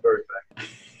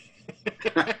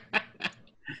 not.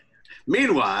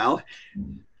 Meanwhile.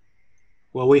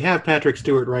 Well, we have Patrick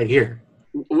Stewart right here.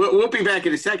 We'll be back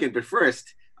in a second, but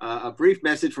first, a brief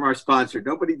message from our sponsor.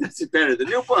 Nobody Does It Better. The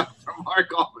new book from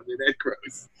Mark Altman and Ed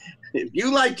Gross. If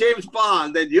you like James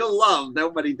Bond, then you'll love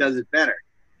Nobody Does It Better.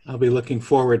 I'll be looking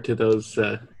forward to those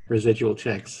residual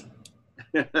checks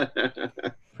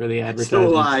for the advertising. So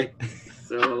will I.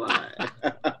 So will I.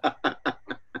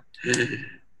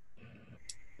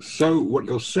 So what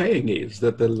you're saying is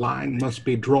that the line must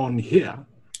be drawn here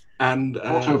and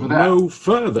no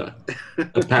further,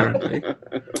 apparently.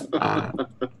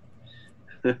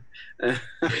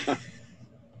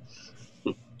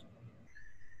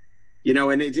 You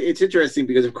know, and it's interesting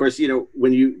because, of course, you know,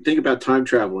 when you think about time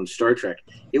travel in Star Trek,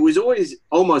 it was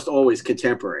almost always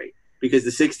contemporary, because the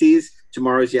 60s,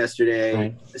 Tomorrow's Yesterday,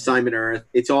 Right. Assignment Earth,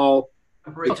 it's all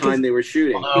the time they were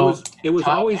shooting. It was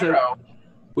always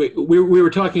we were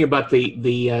talking about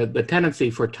the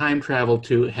tendency for time travel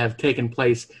to have taken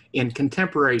place in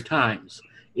contemporary times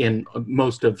in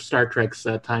most of Star Trek's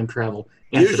time travel.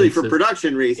 Usually for incidences.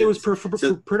 production reasons. It was for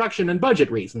production and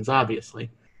budget reasons, obviously.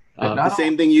 The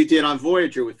same thing you did on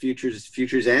Voyager with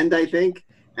Future's End, I think,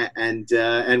 and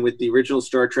with the original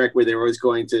Star Trek, where they were always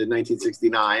going to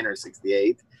 1969 or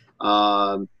 68.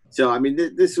 So I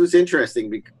mean, this was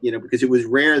interesting, you know, because it was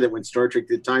rare that when Star Trek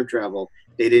did time travel,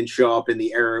 they didn't show up in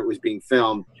the era it was being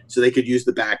filmed, so they could use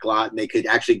the backlot and they could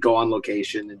actually go on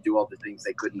location and do all the things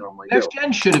they couldn't normally do. Next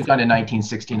Gen should have done in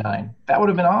 1969. That would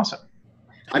have been awesome.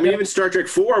 I mean, even Star Trek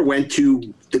 4 went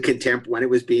to the contempt when it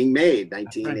was being made,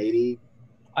 1980.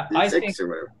 I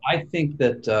think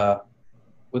that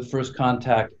with First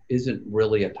Contact isn't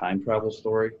really a time travel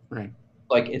story. Right.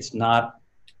 Like, it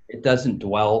doesn't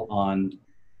dwell on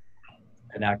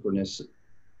anachronistic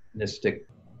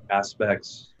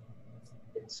aspects.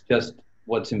 It's just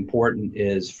what's important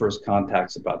is First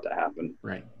Contact's about to happen.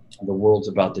 Right. And the world's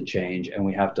about to change, and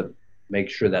we have to make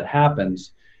sure that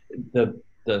happens.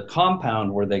 The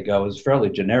compound where they go is fairly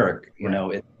generic. You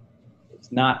know,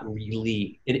 it's not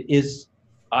really. It is.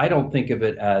 I don't think of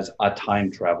it as a time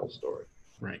travel story.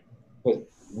 Right. But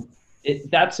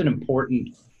that's an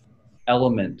important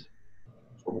element,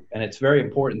 and it's very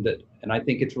important that, and I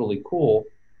think it's really cool,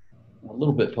 a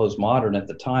little bit postmodern at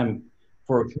the time,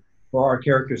 for our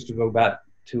characters to go back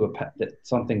to that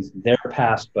something's their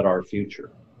past but our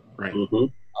future. Right.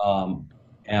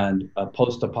 And a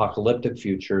post-apocalyptic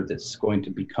future that's going to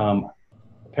become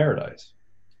a paradise.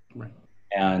 Right.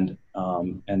 And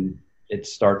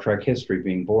it's Star Trek history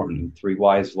being born. And 3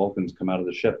 wise Vulcans come out of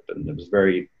the ship, and it was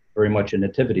very, very much a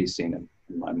nativity scene in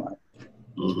my mind.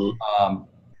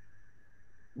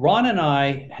 Ron and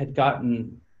I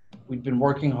we'd been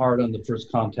working hard on the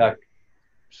First Contact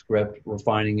script,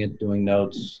 refining it, doing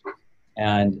notes,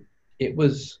 and it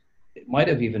might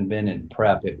have even been in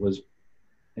prep. It was,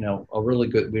 you know,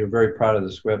 we were very proud of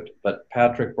the script, but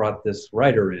Patrick brought this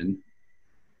writer in,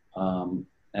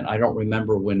 and I don't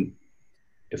remember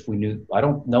I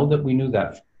don't know that we knew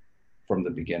that from the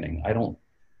beginning.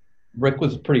 Rick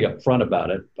was pretty upfront about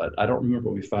it, but I don't remember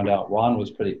we found out. Ron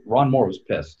Moore was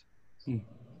pissed.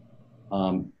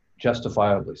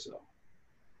 Justifiably so.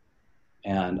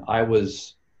 And I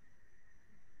was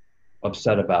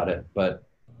upset about it, but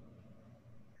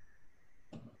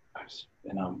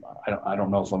I don't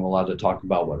know if I'm allowed to talk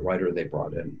about what writer they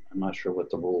brought in. I'm not sure what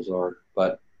the rules are,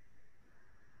 but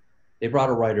they brought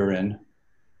a writer in,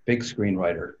 big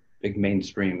screenwriter, big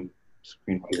mainstream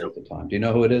screenwriter at the time. Do you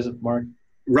know who it is, Mark?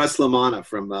 Russ LaManna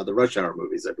from the Rush Hour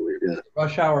movies, I believe. Yeah.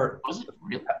 Rush Hour,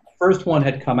 the first one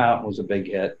had come out and was a big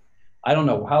hit. I don't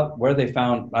know where they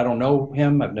found. I don't know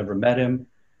him. I've never met him.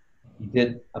 He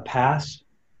did a pass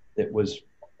that was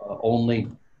only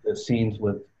the scenes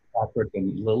with Patrick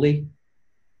and Lily,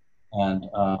 and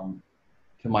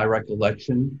to my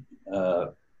recollection,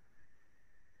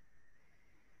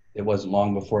 it wasn't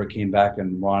long before it came back,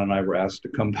 and Ron and I were asked to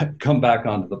come back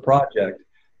onto the project,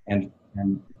 and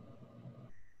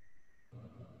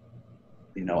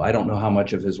you know, I don't know how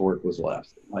much of his work was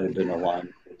left. It might have been a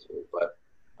line or two, but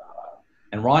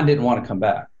and Ron didn't want to come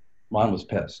back. Ron was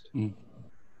pissed,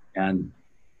 and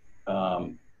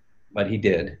but he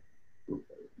did.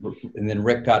 And then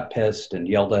Rick got pissed and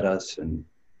yelled at us, and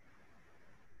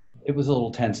it was a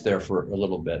little tense there for a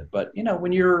little bit. But you know,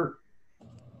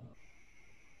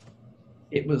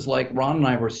 it was like Ron and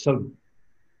I were so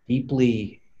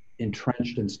deeply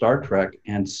entrenched in Star Trek,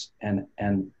 and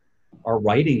our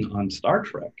writing on Star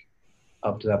Trek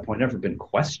up to that point never been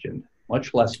questioned,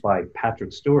 much less by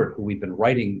Patrick Stewart, who we've been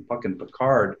writing fucking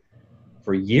Picard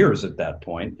for years at that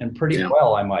point, and pretty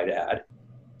well, I might add.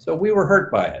 So we were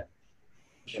hurt by it,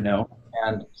 you know,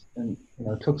 and you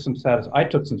know, I took some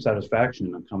satisfaction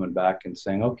in coming back and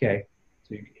saying, okay,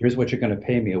 so here's what you're going to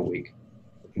pay me a week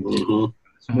to continue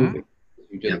this movie.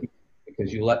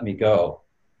 Because you let me go,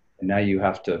 and now you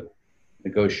have to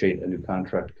negotiate a new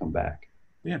contract to come back.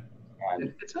 Yeah.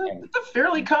 It's a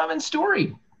fairly common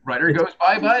story. Writer goes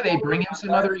bye-bye, they bring him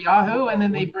some other Yahoo, and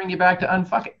then they bring you back to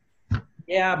unfuck it.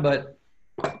 Yeah, but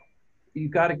you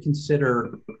got to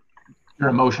consider your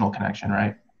emotional connection,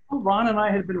 right? Well, Ron and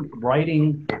I had been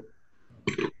writing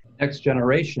Next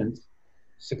Generation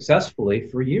successfully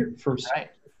for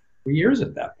years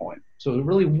at that point. So it was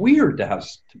really weird to have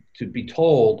to be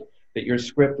told that your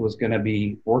script was going to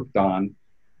be worked on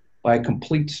by a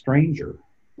complete stranger.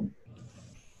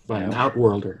 By an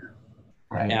outworlder.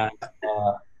 Right. And,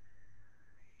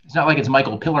 it's not like it's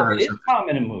Michael Piller or it's something.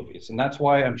 common in movies, and that's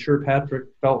why I'm sure Patrick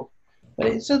felt. But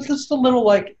it's just a little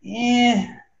like,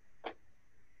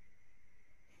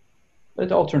 But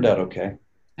it all turned out okay.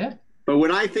 Yeah. But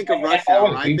when I think of Rush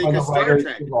Hour, I think of Star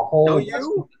Trek. The whole Don't rest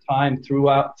you? of the time through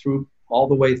all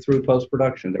the way through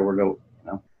post-production, there were no,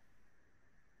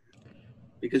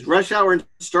 Because Rush Hour and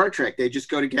Star Trek, they just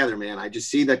go together, man. I just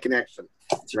see that connection.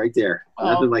 It's right there.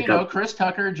 Well, Nothing like that. Chris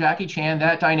Tucker, Jackie Chan,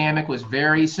 that dynamic was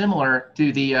very similar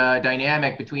to the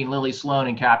dynamic between Lily Sloan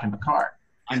and Captain Picard.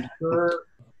 I'm sure.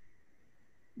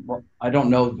 I don't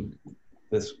know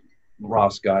this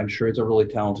Ross guy. I'm sure he's a really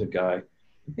talented guy.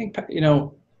 I think,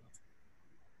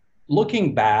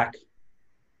 looking back,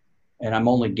 and I'm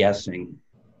only guessing,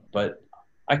 but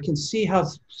I can see how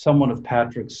someone of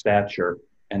Patrick's stature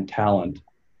and talent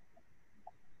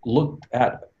looked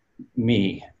at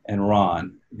me and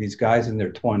Ron, these guys in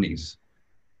their 20s,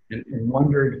 and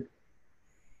wondered,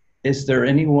 is there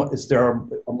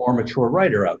a more mature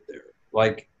writer out there?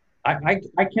 Like, I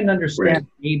can understand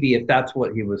maybe if that's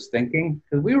what he was thinking,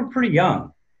 because we were pretty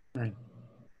young, right?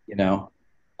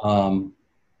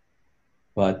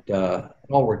 But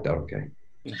it all worked out okay.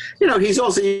 He's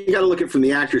also, you got to look at it from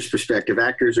the actor's perspective.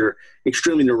 Actors are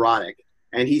extremely neurotic,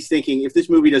 and he's thinking, if this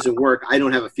movie doesn't work, I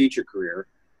don't have a feature career,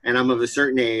 and I'm of a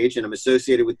certain age, and I'm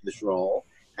associated with this role,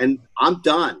 and I'm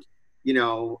done.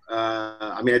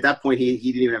 At that point, he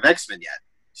didn't even have X-Men yet,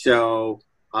 so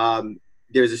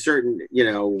there's a certain,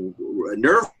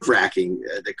 nerve-wracking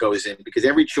that goes in, because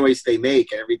every choice they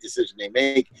make, every decision they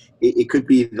make, it could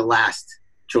be the last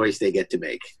choice they get to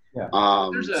make. Yeah.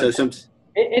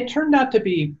 It turned out to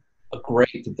be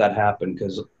great that happened,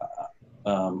 because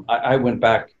I went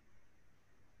back.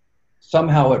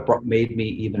 Somehow it made me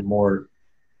even more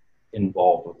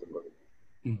involved with the movie.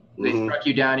 They struck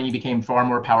you down and you became far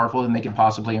more powerful than they could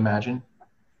possibly imagine.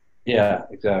 Yeah,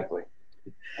 exactly.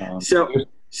 So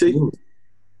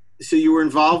you were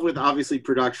involved with, obviously,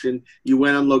 production. You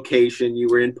went on location. You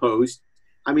were in post.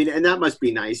 And that must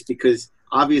be nice, because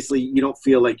obviously you don't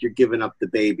feel like you're giving up the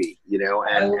baby, I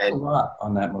learned a lot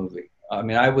on that movie.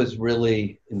 I was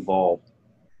really involved,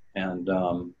 and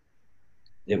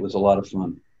it was a lot of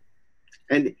fun.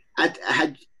 And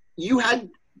you weren't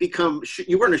a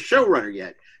showrunner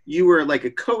yet. You were like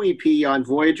a co-EP on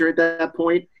Voyager at that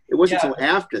point. It wasn't until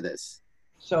after this.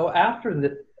 So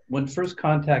when First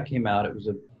Contact came out, it was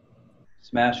a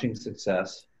smashing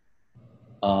success.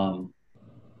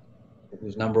 It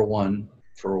was number one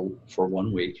for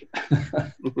 1 week.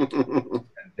 And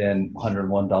then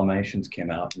 101 Dalmatians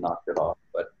came out and knocked it off.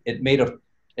 But it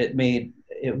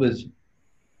was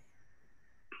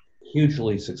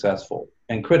hugely successful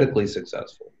and critically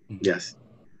successful. Yes.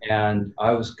 And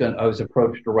I was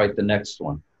approached to write the next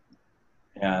one,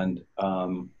 and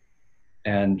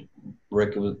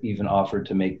Rick was even offered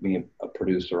to make me a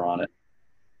producer on it,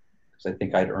 because I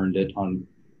think I'd earned it on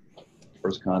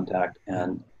First Contact,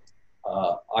 and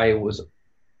I was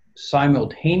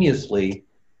simultaneously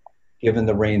given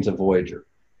the reins of Voyager.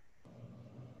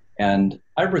 And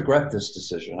I regret this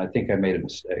decision. I think I made a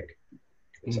mistake.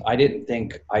 I didn't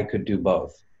think I could do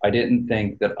both. I didn't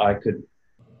think that I could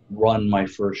run my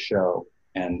first show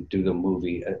and do the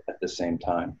movie at the same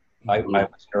time. I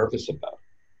was nervous about it.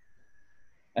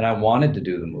 And I wanted to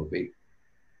do the movie.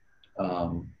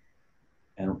 And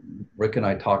Rick and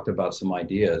I talked about some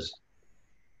ideas,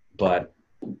 but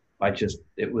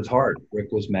it was hard.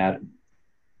 Rick was mad,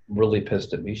 really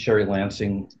pissed at me. Sherry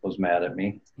Lansing was mad at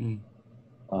me.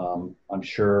 I'm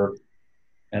sure,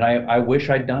 and I wish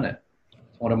I'd done it.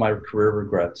 It's one of my career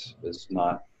regrets, is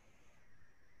not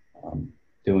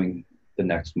doing the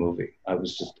next movie. I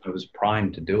was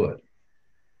primed to do it,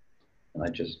 and I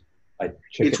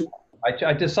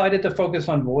decided to focus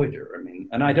on Voyager.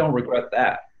 And I don't regret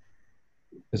that,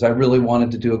 because I really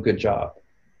wanted to do a good job.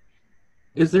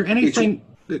 Is there anything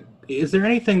that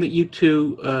you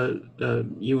two,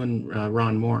 you and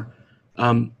Ron Moore,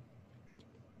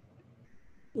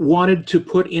 wanted to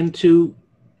put into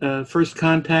First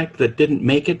Contact that didn't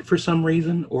make it for some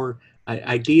reason, or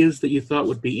ideas that you thought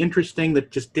would be interesting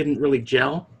that just didn't really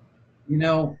gel?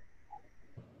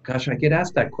 Gosh, I get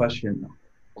asked that question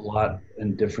a lot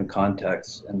in different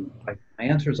contexts, and my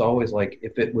answer is always like,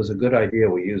 if it was a good idea,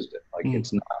 we used it.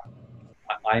 It's not.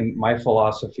 My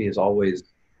philosophy is always,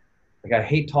 like, I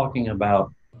hate talking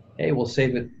about, hey, we'll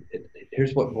save it.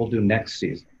 Here's what we'll do next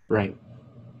season. Right.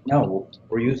 No,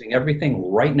 we're using everything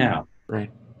right now.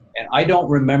 Right. And I don't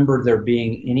remember there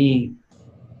being anything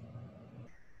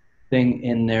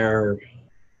in there.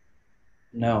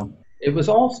 No, it was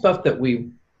all stuff that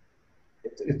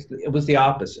it was the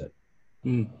opposite.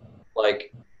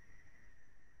 like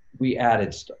we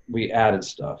added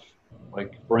stuff.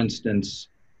 Like, for instance,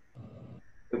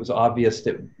 it was obvious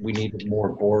that we needed more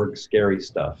Borg scary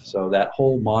stuff. So that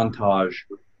whole montage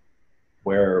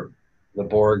where the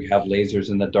Borg have lasers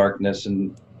in the darkness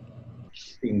and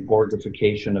seeing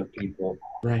Borgification of people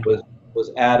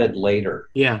was added later.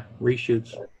 Yeah,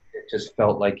 reshoots. It just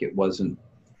felt like it wasn't.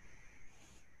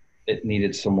 It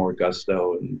needed some more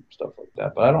gusto and stuff like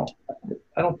that. But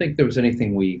I don't think there was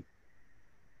anything we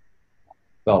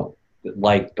felt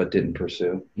liked but didn't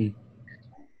pursue.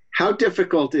 How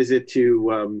difficult is it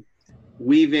to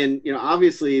weave in,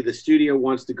 obviously the studio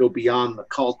wants to go beyond the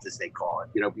cult, as they call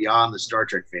it, beyond the Star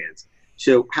Trek fans.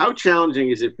 So how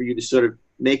challenging is it for you to sort of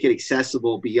make it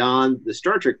accessible beyond the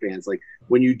Star Trek fans? Like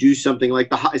when you do something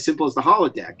like as simple as the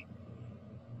holodeck,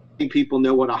 I think people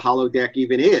know what a holodeck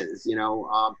even is,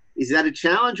 is that a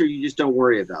challenge, or you just don't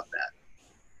worry about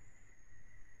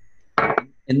that?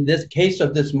 In this case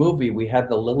of this movie, we had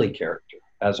the Lily character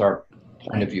as our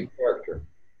point of view character.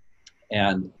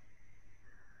 And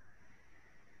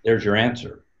there's your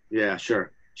answer. Yeah,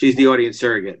 sure. She's the audience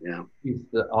surrogate now. She's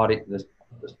the audience.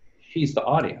 She's the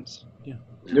audience. Yeah.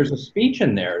 There's a speech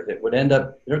in there that would end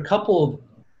up. There are a couple of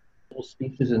little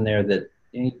speeches in there that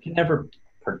you can never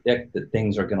predict that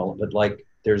things are going to. But like,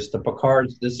 there's the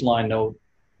Picard's this line, no,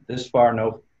 this far,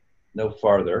 no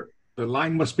farther. The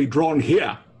line must be drawn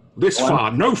here. This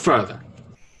far, no further.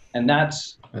 And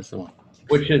that's the one.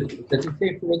 Which is, does it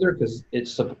say further? Because it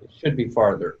should be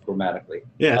farther grammatically.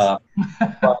 Yes.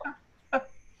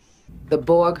 The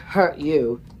Borg hurt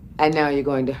you, and now you're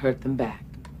going to hurt them back.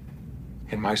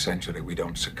 In my century, we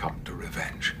don't succumb to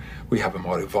revenge. We have a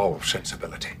more evolved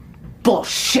sensibility.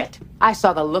 Bullshit! I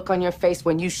saw the look on your face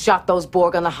when you shot those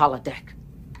Borg on the holodeck.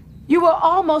 You were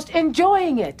almost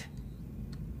enjoying it.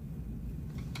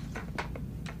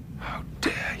 How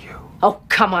dare you? Oh,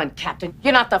 come on, Captain.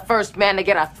 You're not the first man to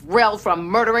get a thrill from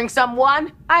murdering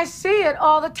someone. I see it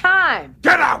all the time.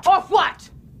 Get out! Or what?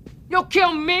 You'll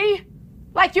kill me?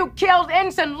 Like you killed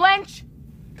Ensign Lynch?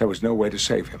 There was no way to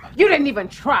save him. You didn't even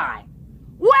try.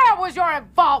 Where was your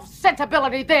evolved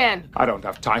sensibility then? I don't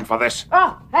have time for this.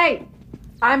 Oh, hey,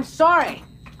 I'm sorry.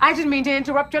 I didn't mean to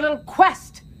interrupt your little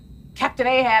quest. Captain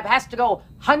Ahab has to go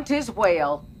hunt his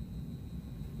whale.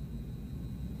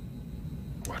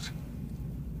 What?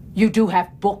 You do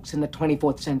have books in the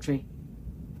 24th century.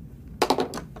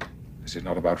 This is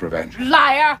not about revenge.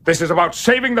 Liar! This is about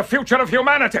saving the future of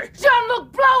humanity!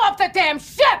 Jean-Luc, blow up the damn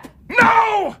ship!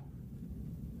 No!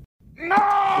 No!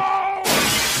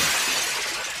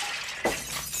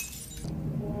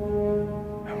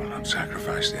 I will not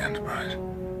sacrifice the Enterprise.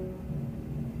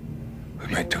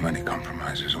 We've made too many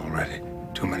compromises already.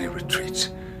 Too many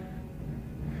retreats.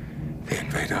 They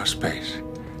invade our space,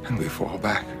 and we fall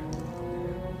back.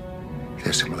 They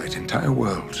assimilate entire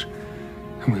worlds,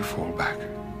 and we fall back.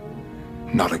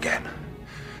 Not again.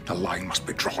 The line must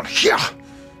be drawn here.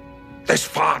 This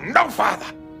far, no farther.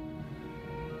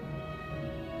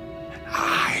 And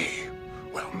I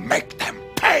will make them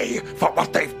pay for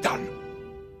what they've done.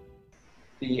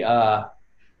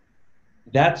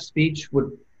 That speech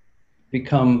would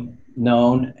become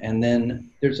known, and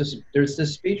then there's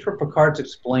this speech where Picard's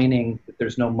explaining that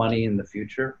there's no money in the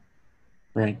future.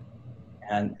 Right.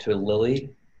 And to Lily,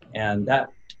 and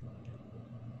that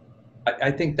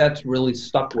I think that's really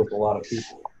stuck with a lot of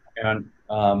people.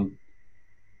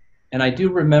 And I do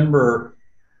remember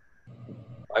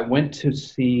I went to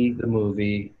see the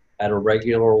movie at a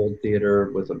regular old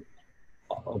theater with an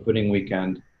opening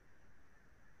weekend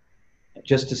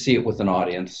just to see it with an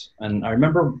audience. And I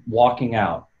remember walking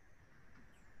out,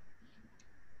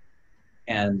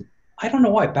 and I don't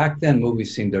know why, back then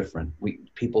movies seemed different.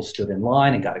 People stood in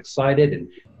line and got excited, and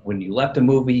when you left a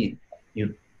movie,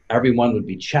 everyone would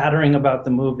be chattering about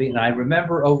the movie. And I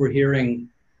remember overhearing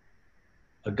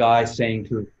a guy saying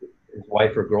to his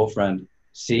wife or girlfriend,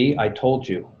 "See, I told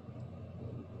you."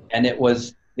 And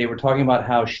they were talking about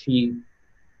how she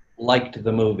liked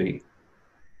the movie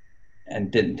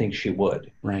and didn't think she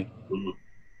would. Right.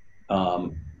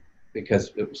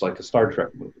 Because it was like a Star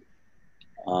Trek movie.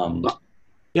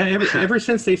 Yeah, ever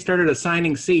since they started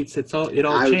assigning seats, it all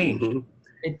changed.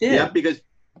 It did. Yeah, because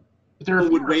people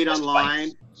would wait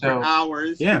online for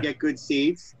hours to get good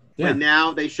seats. Yeah. But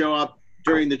now they show up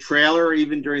during the trailer or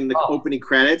even during the opening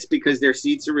credits because their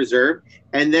seats are reserved.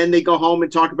 And then they go home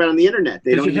and talk about it on the internet.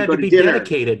 They don't even go to dinner.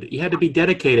 Dedicated. You had to be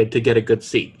dedicated to get a good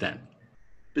seat then.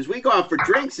 Because we go out for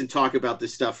drinks and talk about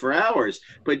this stuff for hours.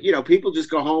 But, people just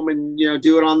go home and,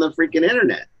 do it on the freaking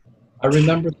internet. I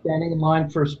remember standing in line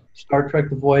for Star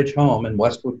Trek The Voyage Home in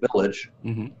Westwood Village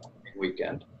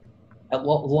weekend. A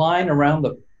line around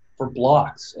the for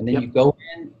blocks, and then you go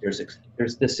in.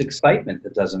 There's this excitement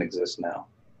that doesn't exist now.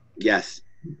 Yes,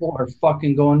 people are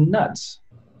fucking going nuts.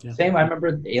 Yeah. Same. I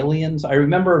remember Aliens. I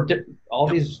remember all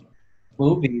these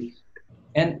movies,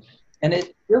 and it's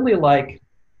really like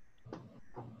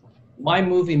my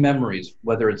movie memories,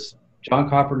 whether it's John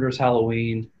Carpenter's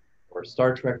Halloween or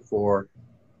Star Trek IV.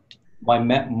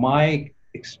 My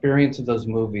experience of those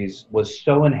movies was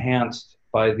so enhanced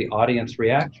by the audience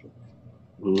reaction.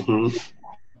 Mm-hmm.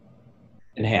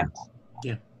 Enhanced.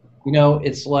 Yeah. You know,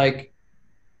 it's like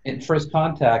in First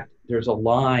Contact, there's a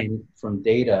line from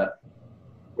Data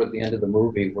toward the end of the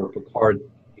movie where Picard,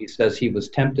 he says he was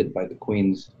tempted by the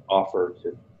Queen's offer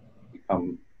to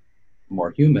become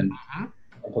more human. Uh-huh.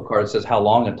 And Picard says, how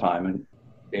long a time? And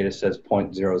Data says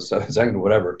 0.07 second or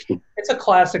whatever. It's a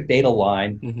classic Data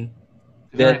line. Mm-hmm.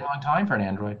 Very long time for an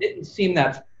android. Didn't seem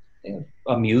that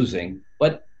amusing,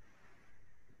 but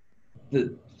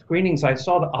the screenings I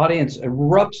saw, the audience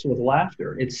erupts with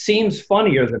laughter. It seems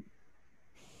funnier than.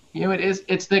 You know, it is.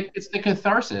 It's the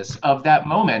catharsis of that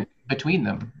moment between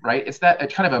them, right? It's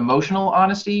that kind of emotional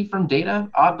honesty from Data,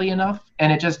 oddly enough,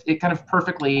 and it kind of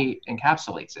perfectly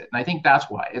encapsulates it. And I think that's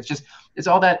why it's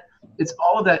all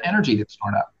of that energy that's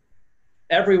stored up.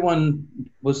 Everyone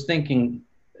was thinking.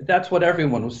 That's what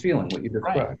everyone was feeling. What you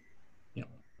described. Right. Yeah.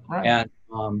 Right. And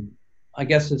I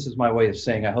guess this is my way of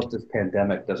saying I hope this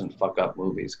pandemic doesn't fuck up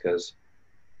movies because.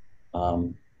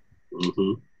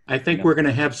 I think we're going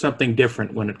to have something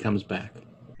different when it comes back,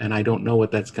 and I don't know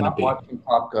what that's going to be. I'm watching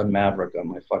Top Gun Maverick on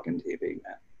my fucking TV,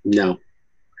 man. No.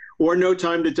 Or No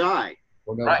Time to Die.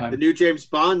 Or no The new James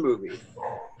Bond movie.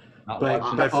 By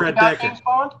Fred Dekker. James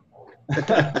Bond?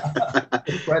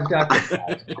 Fred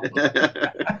Dekker.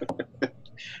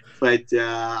 But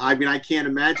I mean, I can't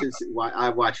imagine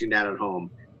watching that at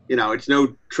home. You know, it's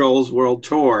no Trolls World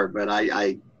Tour, but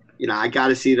I got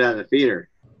to see that in the theater.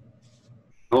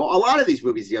 Well, a lot of these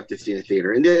movies you have to see in the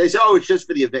theater, and they say, it's just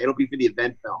for the event. It'll be for the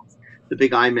event films, the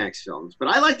big IMAX films. But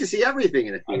I like to see everything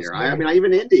in the theater. I mean,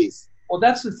 even indies. Well,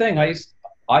 that's the thing. I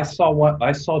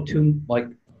saw two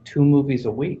movies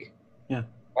a week. Yeah,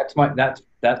 that's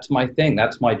my thing.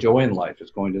 That's my joy in life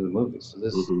is going to the movies. So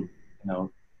this,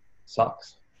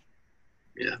 sucks.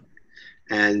 Yeah,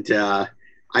 and I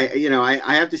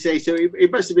have to say, so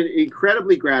it must have been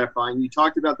incredibly gratifying. You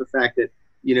talked about the fact that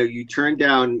you turned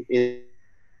down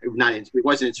it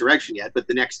wasn't Insurrection yet, but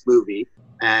the next movie,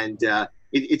 and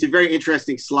it's a very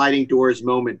interesting sliding doors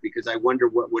moment because I wonder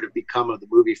what would have become of the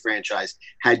movie franchise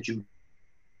had you.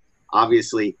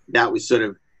 Obviously, that was sort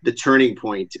of the turning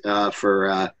point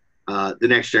for the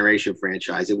Next Generation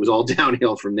franchise. It was all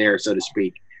downhill from there, so to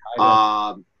speak.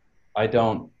 As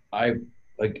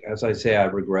I say, I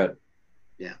regret.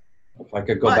 Yeah. If I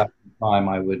could go back in time,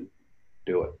 I would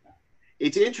do it.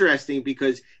 It's interesting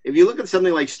because if you look at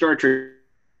something like Star Trek,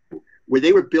 where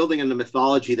they were building on the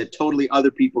mythology that totally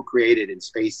other people created in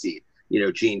Space Seed,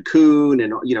 Gene Kuhn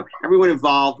and, everyone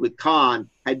involved with Khan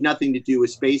had nothing to do with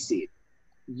Space Seed.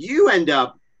 You end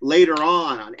up later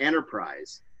on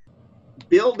Enterprise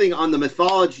building on the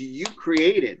mythology you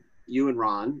created, you and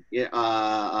Ron,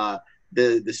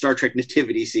 the Star Trek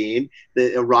nativity scene,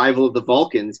 the arrival of the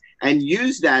Vulcans, and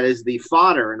use that as the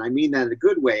fodder, and I mean that in a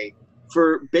good way,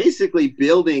 for basically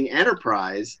building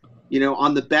Enterprise,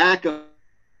 on the back of,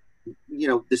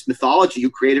 this mythology you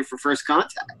created for First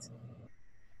Contact.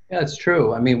 Yeah, it's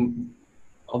true. I mean,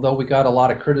 although we got a lot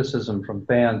of criticism from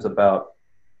fans about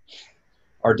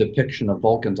our depiction of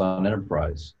Vulcans on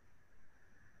Enterprise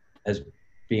as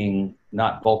being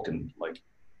not Vulcan,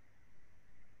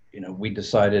 we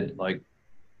decided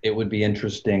it would be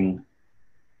interesting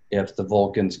if the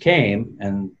Vulcans came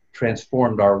and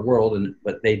transformed our world,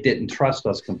 but they didn't trust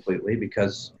us completely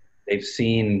because they've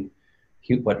seen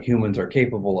what humans are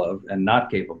capable of and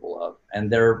not capable of, and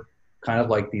they're kind of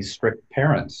like these strict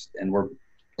parents, and we're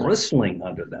bristling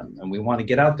under them, and we want to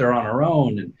get out there on our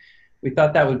own, and we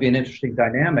thought that would be an interesting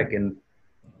dynamic, and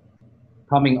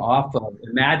coming off of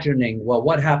imagining, well,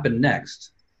 what happened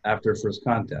next after First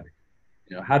Contact?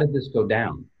 How did this go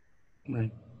down?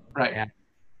 Right.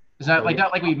 It's not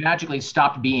like we magically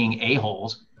stopped being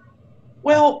a-holes.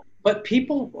 Well, but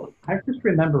people, I just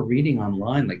remember reading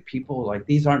online, people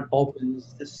these aren't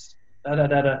Vulcans, this,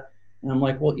 da-da-da-da. And I'm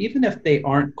like, well, even if they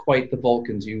aren't quite the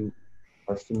Vulcans you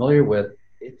are familiar with,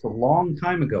 it's a long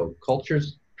time ago.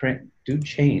 Cultures do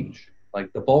change.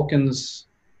 The Vulcans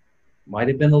might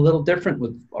have been a little different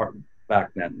with art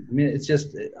back then. I mean, it's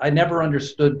just, I never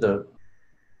understood the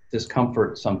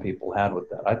discomfort some people had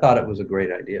with that. I thought it was a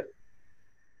great idea.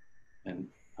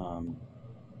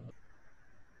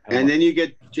 And then you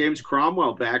get James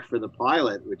Cromwell back for the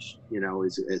pilot, which,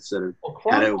 is sort of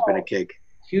had to open a cake.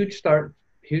 huge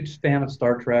fan of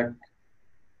Star Trek.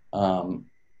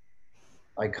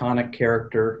 Iconic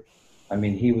character. I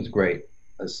mean, he was great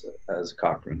as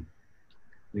Cochrane.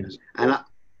 And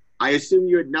I assume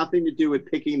you had nothing to do with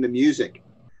picking the music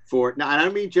for. Now, I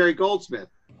don't mean Jerry Goldsmith.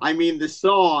 I mean the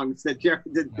songs that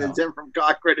Zefram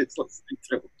Cochrane is listening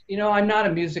to. You know, I'm not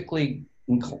a musically.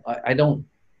 I'm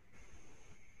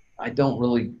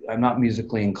not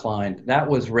musically inclined. That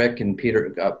was Rick and Peter,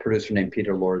 a producer named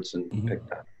Peter Lordson, picked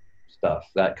that stuff.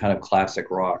 That kind of classic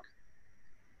rock.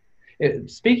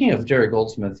 Speaking of Jerry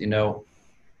Goldsmith, you know,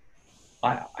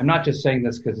 I'm not just saying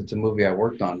this because it's a movie I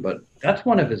worked on, but that's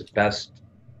one of his best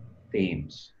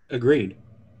themes. Agreed.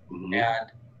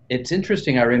 And it's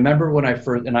interesting. I remember when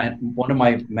one of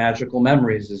my magical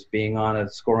memories is being on a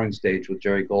scoring stage with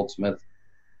Jerry Goldsmith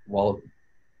while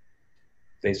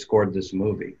they scored this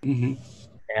movie.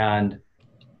 And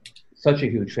such a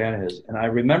huge fan of his. And I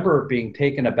remember being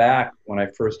taken aback when I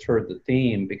first heard the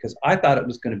theme because I thought it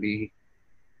was going to be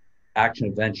action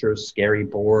adventure, scary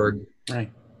Borg.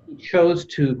 Right. He chose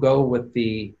to go with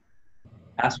the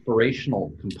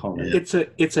aspirational component.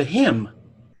 It's a hymn.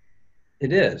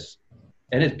 It is,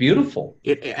 and it's beautiful.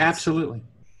 It absolutely.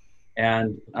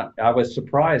 And I was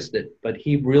surprised but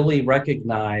he really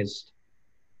recognized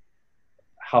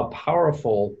how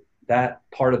powerful that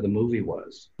part of the movie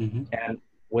was. And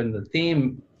when the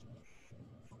theme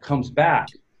comes back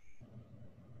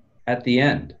at the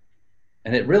end,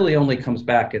 and it really only comes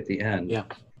back at the end. Yeah.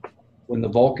 When the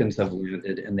Vulcans have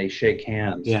landed and they shake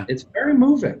hands. Yeah. It's very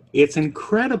moving. It's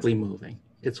incredibly moving.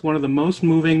 It's one of the most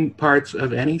moving parts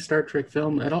of any Star Trek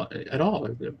film at all.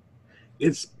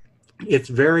 It's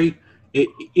very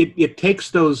it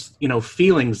takes those, you know,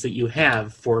 feelings that you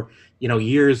have for, you know,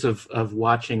 years of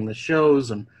watching the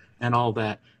shows and all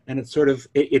that. And it sort of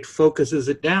it focuses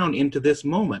it down into this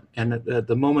moment and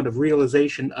the moment of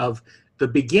realization of the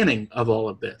beginning of all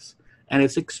of this. And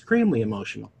it's extremely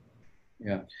emotional.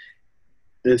 Yeah.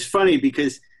 And it's funny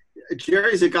because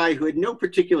Jerry's a guy who had no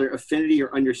particular affinity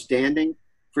or understanding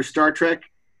for Star Trek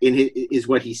is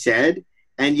what he said.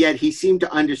 And yet he seemed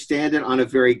to understand it on a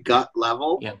very gut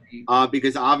level.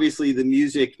 Because obviously the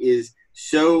music is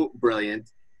so brilliant.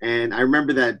 And I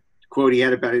remember that quote he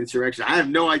had about Insurrection. I have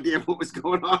no idea what was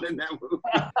going on in that movie.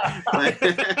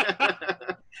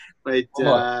 but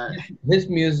his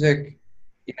music,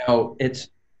 you know, it's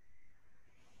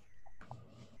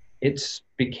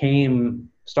became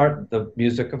the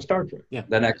music of Star Trek. Yeah.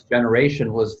 The Next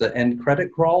Generation was the end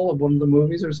credit crawl of one of the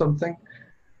movies or something.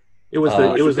 It was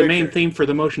the main theme for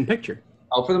the motion picture.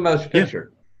 Oh, for the motion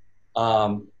picture.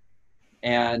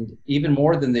 And even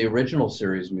more than the original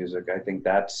series music, I think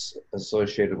that's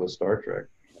associated with Star Trek.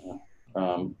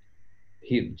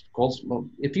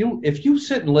 If you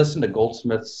sit and listen to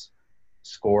Goldsmith's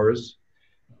scores,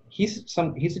 he's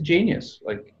a genius.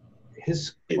 Like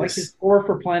his score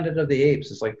for Planet of the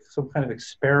Apes is like some kind of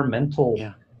experimental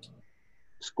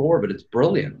score, but it's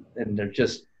brilliant. And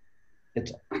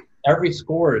every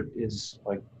score is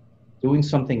like doing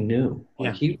something new.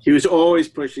 Like he was always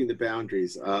pushing the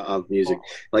boundaries of music.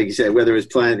 Like you said, whether it was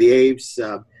Planet of the Apes,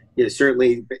 you know,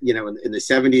 certainly, you know, in the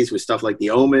 70s with stuff like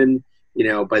The Omen, you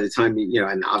know, by the time, you know,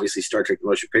 and obviously Star Trek: The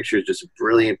Motion Picture is just a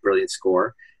brilliant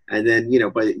score. And then, you know,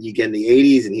 but you get in the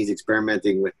 80s and he's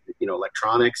experimenting with, you know,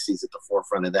 electronics. He's at the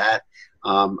forefront of that.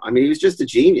 I mean, he was just a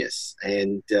genius.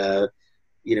 And,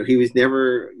 you know, he was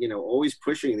never, you know, always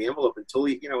pushing the envelope until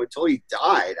he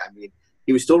died. I mean,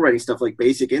 he was still writing stuff like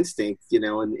Basic Instinct, you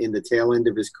know, in the tail end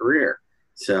of his career.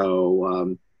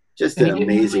 So just an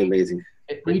amazing.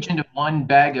 Reach into one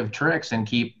bag of tricks and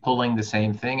keep pulling the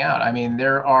same thing out. I mean,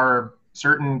 there are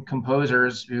certain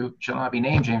composers who shall not be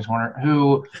named, James Horner,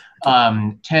 who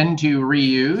tend to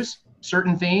reuse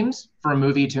certain themes from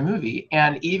movie to movie.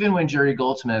 And even when Jerry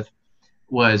Goldsmith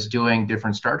was doing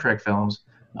different Star Trek films,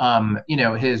 you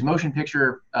know, his motion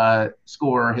picture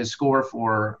score, his score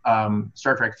for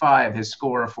Star Trek V, his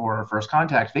score for First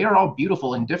Contact, they are all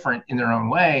beautiful and different in their own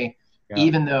way,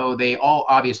 even though they all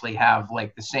obviously have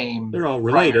like the same. They're all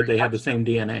related. They have the same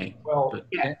DNA. Well,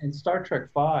 in Star Trek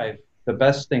V, the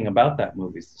best thing about that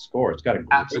movie is the score. It's got a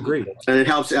great score. And it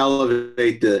helps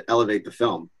elevate the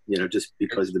film, you know, just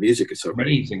because the music is so great.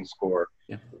 Amazing score.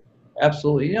 Yeah.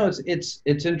 Absolutely. You know, it's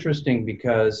interesting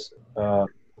because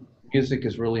music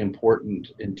is really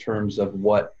important in terms of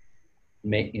what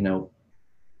you know,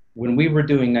 when we were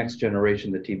doing Next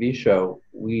Generation, the TV show,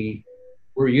 we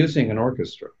were using an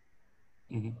orchestra.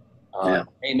 It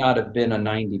may not have been a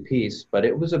 90 piece, but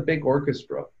it was a big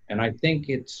orchestra. And I think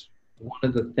it's one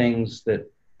of the things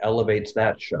that elevates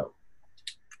that show.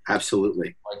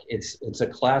 Absolutely. Like it's a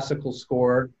classical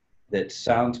score that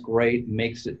sounds great,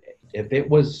 makes it if it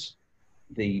was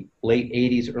the late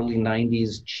 80s, early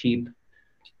 90s cheap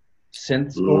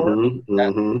synth score,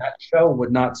 that show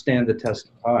would not stand the test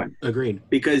of time. Agreed.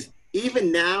 Because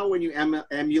even now, when you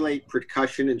emulate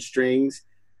percussion and strings,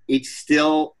 it's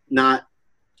still not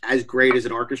as great as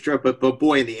an orchestra. But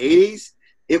boy, in the 80s,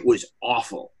 it was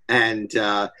awful. And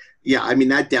yeah, I mean,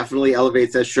 that definitely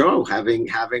elevates that show, having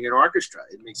an orchestra.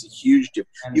 It makes a huge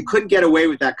difference. You couldn't get away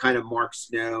with that kind of Mark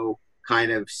Snow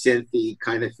kind of synthy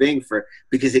kind of thing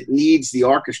because it needs the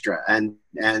orchestra. And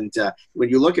when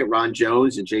you look at Ron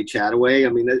Jones and Jay Chataway, I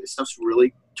mean, that stuff's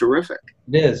really terrific.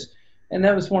 It is. And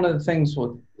that was one of the things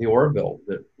with the Orville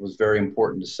that was very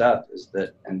important to Seth, is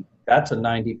that, and that's a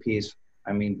 90-piece.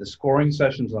 I mean, the scoring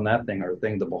sessions on that thing are a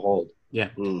thing to behold. Yeah.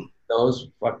 Those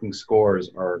fucking scores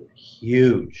are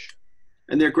huge.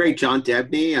 And they're great. John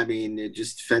Debney, I mean, they're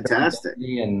just fantastic.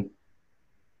 And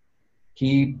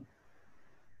he,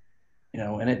 you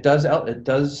know, and it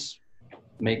does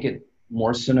make it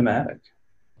more cinematic.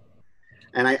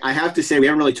 And I have to say, we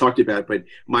haven't really talked about it, but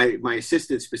my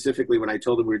assistant specifically, when I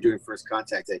told him we were doing First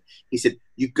Contact Day, he said,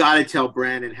 you got to tell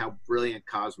Brandon how brilliant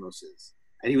Cosmos is.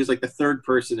 And he was like the third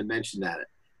person to mention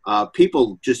that.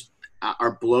 People just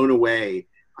are blown away.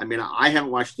 I mean, I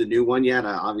haven't watched the new one yet.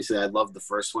 Obviously, I love the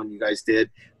first one you guys did.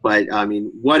 But, I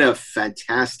mean, what a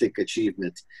fantastic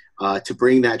achievement to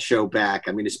bring that show back.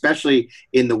 I mean, especially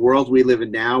in the world we live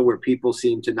in now, where people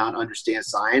seem to not understand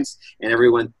science and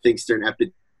everyone thinks they're an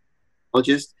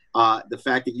epidemiologist. The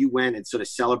fact that you went and sort of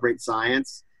celebrate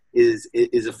science is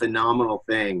a phenomenal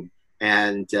thing.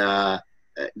 And,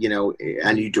 you know,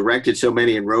 and you directed so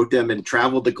many and wrote them and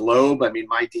traveled the globe. I mean,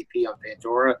 my DP on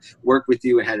Pandora worked with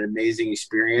you and had an amazing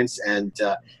experience. And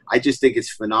I just think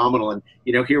it's phenomenal. And,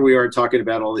 you know, here we are talking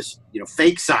about all this, you know,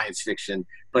 fake science fiction.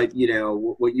 But, you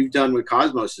know, what you've done with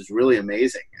Cosmos is really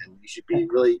amazing. And you should be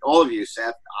really, all of you,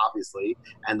 Seth, obviously,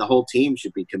 and the whole team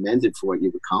should be commended for what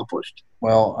you've accomplished.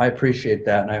 Well, I appreciate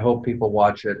that. And I hope people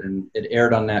watch it. And it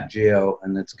aired on Nat Geo,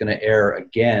 and it's going to air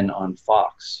again on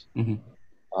Fox.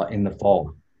 In the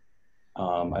fall.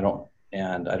 I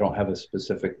don't have a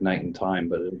specific night and time,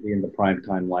 but it'll be in the prime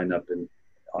time lineup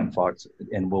on Fox,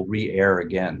 and we'll re-air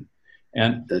again.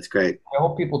 And that's great. I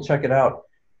hope people check it out.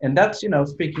 And that's, you know,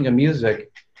 speaking of music,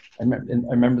 I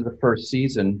remember the first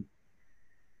season.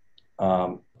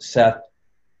 Seth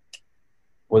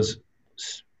was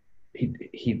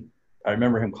I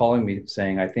remember him calling me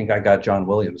saying, "I think I got John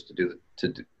Williams to do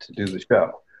the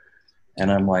show," and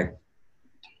I'm like,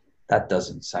 that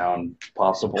doesn't sound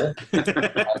possible.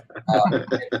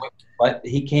 But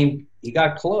he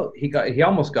got close. He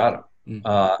almost got him.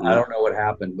 I don't know what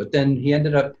happened, but then he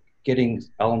ended up getting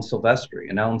Alan Silvestri,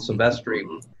 and Alan Silvestri,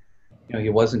 you know, he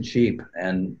wasn't cheap,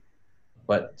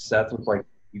 but Seth was like,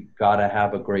 you've got to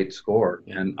have a great score.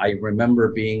 And I remember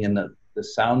being in the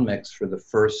sound mix for the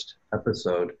first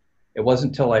episode. It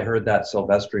wasn't until I heard that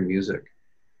Silvestri music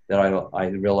that I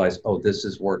realized, oh, this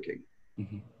is working.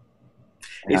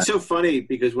 It's so funny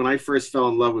because when I first fell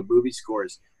in love with movie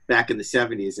scores back in the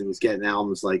 70s and was getting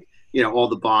albums like, you know, all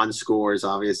the Bond scores,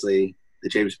 obviously, the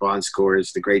James Bond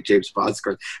scores, the great James Bond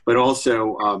scores, but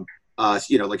also,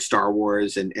 you know, like Star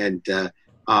Wars and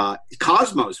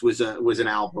Cosmos was an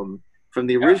album from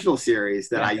the original series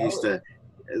that I used to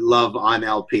love on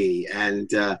LP. And,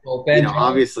 well, you know,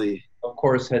 obviously. Of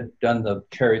course, had done the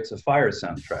Chariots of Fire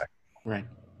soundtrack. Right.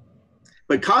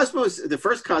 But Cosmos, the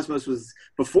first Cosmos was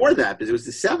before that, because it was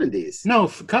the 70s. No,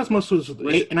 Cosmos was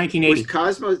 1980. Was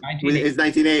Cosmos is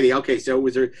 1980? Okay, so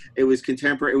it was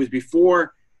contemporary. It was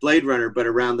before Blade Runner, but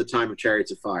around the time of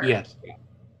Chariots of Fire. Yes.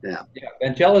 Yeah.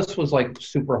 Vangelis was like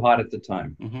super hot at the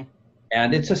time,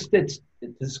 and it's the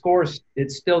score.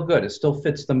 It's still good. It still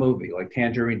fits the movie. Like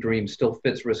Tangerine Dream still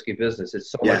fits Risky Business.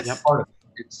 It's so much part of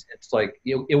it. It's like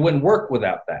it wouldn't work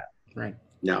without that. Right.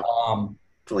 No.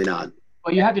 Totally not.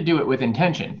 Well, you have to do it with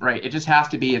intention, right? It just has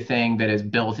to be a thing that is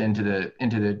built into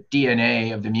the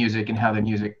DNA of the music and how the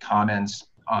music comments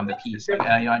on the piece. Like,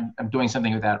 I'm doing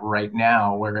something with that right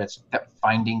now, where it's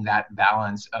finding that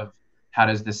balance of how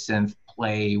does the synth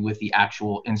play with the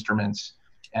actual instruments,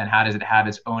 and how does it have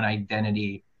its own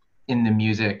identity in the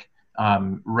music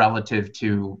relative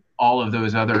to all of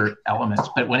those other elements.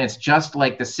 But when it's just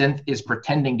like the synth is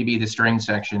pretending to be the string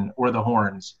section or the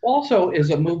horns. Also, is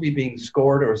a movie being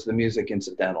scored, or is the music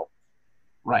incidental?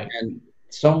 Right. And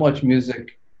so much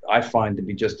music I find to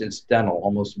be just incidental,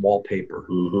 almost wallpaper.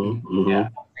 Yeah,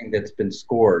 something that's been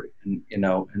scored, and you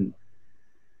know, and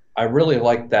I really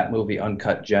liked that movie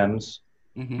Uncut Gems.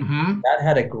 That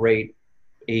had a great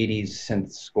 80s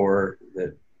synth score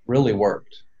that really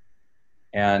worked.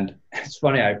 And it's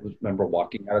funny, I remember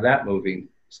walking out of that movie,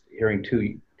 hearing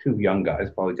two young guys,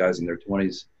 probably guys in their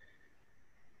 20s,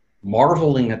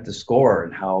 marveling at the score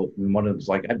and how one of was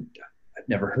like, I've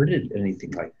never heard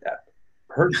anything like that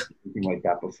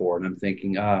before. And I'm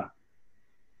thinking,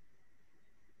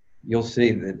 you'll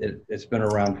see that it's been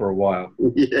around for a while.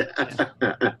 Yeah.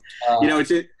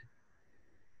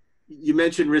 You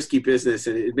mentioned Risky Business,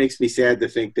 and it makes me sad to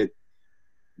think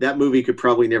that movie could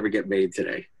probably never get made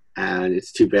today. And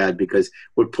it's too bad, because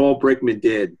what Paul Brickman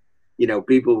did,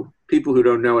 people who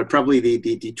don't know it, probably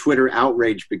the Twitter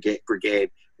outrage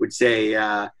brigade would say,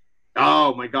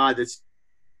 oh my God, it's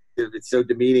so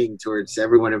demeaning towards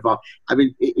everyone involved. I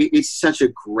mean, it's such a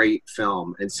great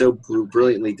film and so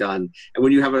brilliantly done. And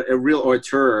when you have a real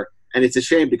auteur, and it's a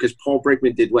shame because Paul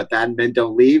Brickman did what, Bad Men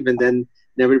Don't Leave, and then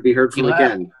never to be heard from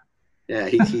again. Yeah,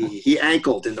 he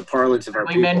ankled in the parlance of our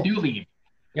people. Men do leave.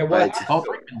 Yeah, what? Paul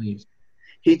Brickman leaves.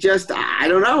 He just, I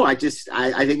don't know. I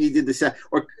think he did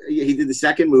he did the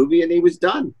second movie and he was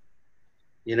done.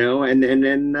 And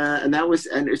that was,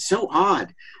 and it's so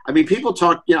odd. I mean, people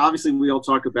talk, obviously we all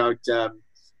talk about,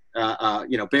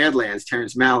 Badlands,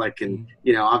 Terrence Malick, and,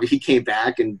 obviously he came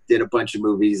back and did a bunch of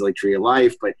movies like Tree of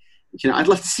Life, but, I'd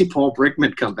love to see Paul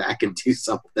Brickman come back and do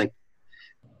something.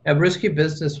 And Risky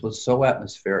Business was so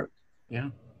atmospheric. Yeah.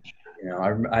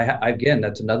 Again,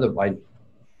 that's another, I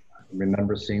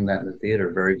remember seeing that in the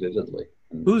theater very vividly.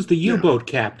 Who's the U-boat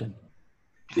captain?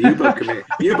 The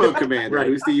U-boat commander. Right.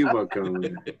 Who's the U-boat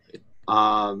commander?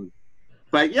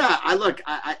 But yeah,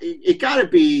 it got to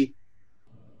be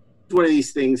one of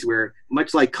these things where,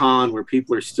 much like Khan, where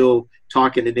people are still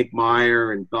talking to Nick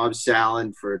Meyer and Bob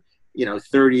Sallin for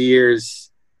 30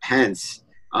 years hence.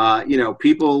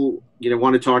 People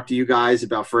want to talk to you guys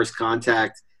about First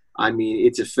Contact. I mean,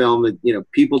 it's a film that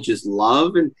people just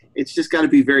love, and it's just got to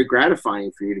be very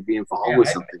gratifying for you to be involved with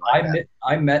something like that.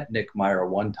 I met Nick Meyer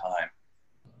one time.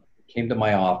 He came to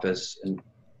my office, and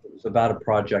it was about a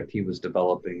project he was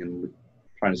developing, and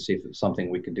trying to see if it was something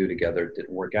we could do together. It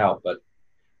didn't work out, but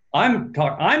I'm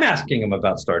asking him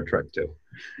about Star Trek too,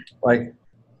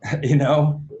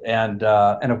 and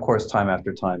of course, time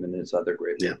after time, and his other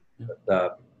great work.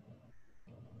 But,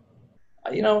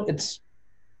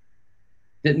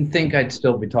 didn't think I'd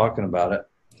still be talking about it.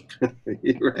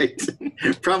 Right.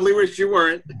 Probably wish you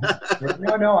weren't.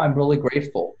 No, I'm really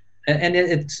grateful. And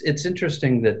it's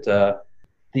interesting that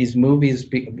these movies,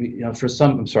 for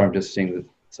some, I'm sorry, I'm just seeing that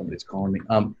somebody's calling me.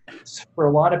 For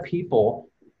a lot of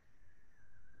people,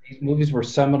 these movies were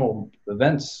seminal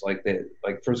events. Like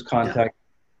First Contact,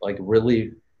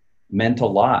 really meant a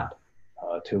lot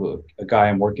to a guy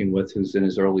I'm working with who's in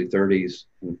his early 30s.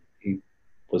 And he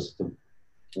was the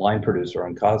line producer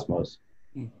on Cosmos,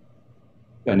 a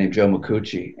guy named Joe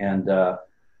Micucci. And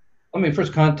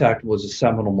First Contact was a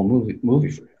seminal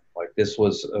movie for him. This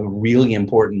was a really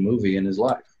important movie in his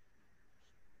life.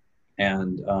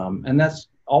 And that's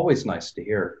always nice to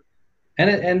hear.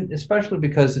 And especially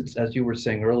because it's, as you were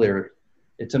saying earlier,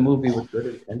 it's a movie with good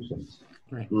intentions.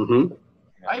 Right. Mm-hmm.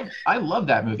 I love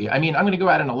that movie. I mean, I'm going to go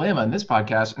out on a limb on this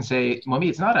podcast and say, well,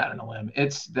 it's not out on a limb.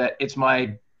 It's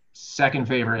my second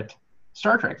favorite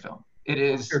Star Trek film. It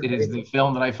is the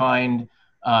film that I find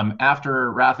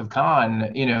after Wrath of Khan,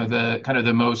 the kind of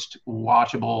the most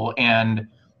watchable, and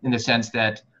in the sense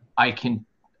that I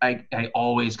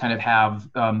always kind of have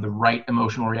the right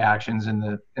emotional reactions in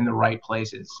the right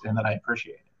places, and that I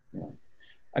appreciate. Yeah.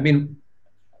 I mean,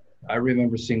 I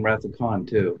remember seeing Wrath of Khan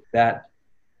too. That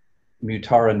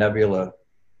Mutara Nebula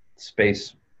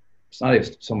space, it's not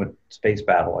even so much space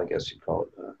battle, I guess you'd call it.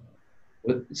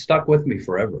 It stuck with me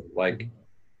forever.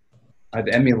 I've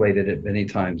emulated it many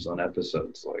times on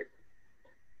episodes.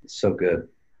 It's so good.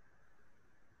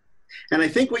 And I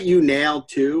think what you nailed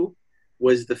too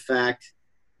was the fact,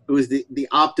 it was the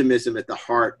optimism at the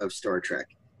heart of Star Trek.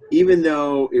 Even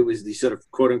though it was the sort of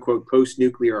quote unquote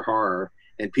post-nuclear horror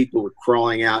and people were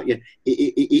crawling out,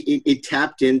 it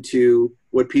tapped into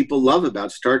what people love about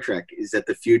Star Trek, is that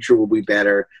the future will be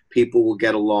better, people will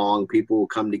get along, people will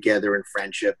come together in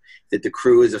friendship, that the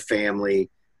crew is a family,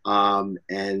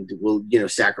 and will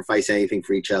sacrifice anything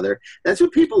for each other. That's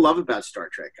what people love about Star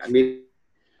Trek. I mean,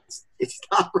 it's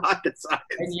not rocket science.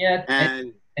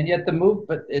 And yet the move,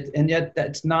 and yet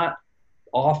that's not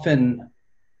often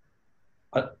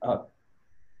a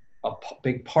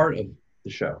big part of the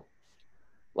show.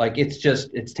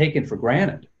 It's taken for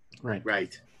granted.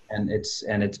 Right. And it's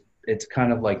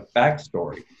kind of like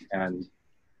backstory, and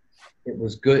it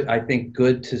was good. I think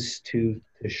good to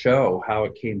show how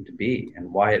it came to be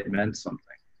and why it meant something.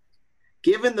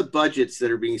 Given the budgets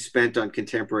that are being spent on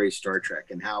contemporary Star Trek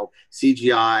and how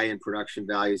CGI and production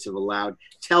values have allowed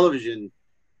television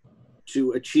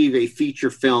to achieve a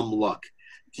feature film look,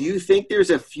 do you think there's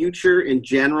a future in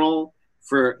general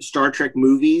for Star Trek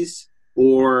movies,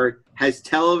 or has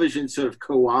television sort of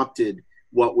co-opted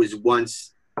what was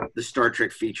once the Star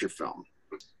Trek feature film?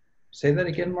 Say that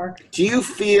again, Mark. Do you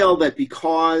feel that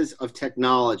because of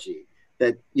technology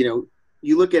that,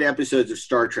 you look at episodes of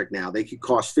Star Trek now, they could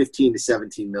cost $15 to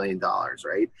 $17 million,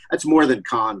 right? That's more than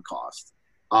Khan cost.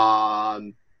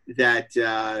 Technology,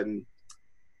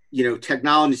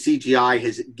 CGI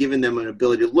has given them an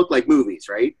ability to look like movies,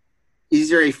 right? Is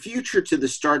there a future to the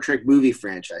Star Trek movie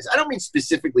franchise? I don't mean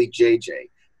specifically JJ,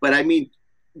 but I mean,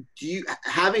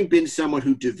 having been someone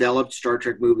who developed Star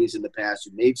Trek movies in the past,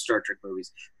 who made Star Trek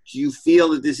movies, do you feel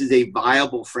that this is a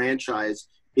viable franchise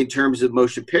in terms of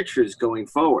motion pictures going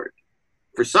forward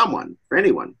for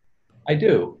anyone? I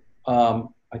do. I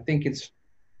think it's,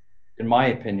 in my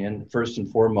opinion, first and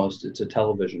foremost, it's a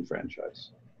television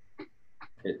franchise.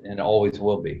 And it always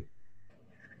will be.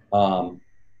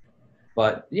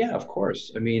 But yeah, of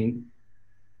course. I mean,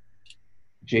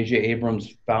 J.J.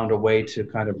 Abrams found a way to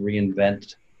kind of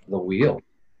reinvent the wheel.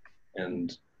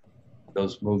 And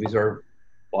those movies are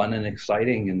fun and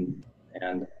exciting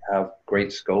and have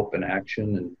great scope and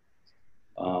action.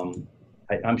 And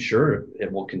I'm sure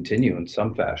it will continue in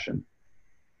some fashion.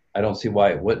 I don't see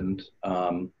why it wouldn't.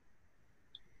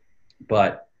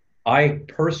 But I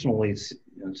personally, it's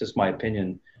just my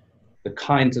opinion, the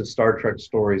kinds of Star Trek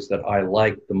stories that I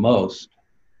like the most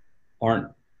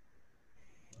aren't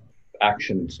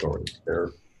action stories.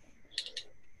 They're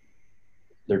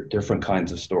different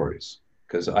kinds of stories,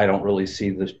 because I don't really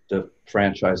see the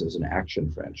franchise as an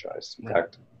action franchise. In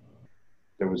fact,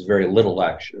 there was very little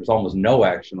action. There was almost no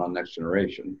action on Next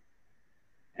Generation.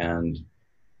 And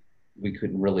we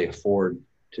couldn't really afford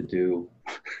to do,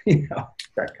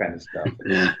 that kind of stuff.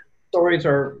 Yeah. Stories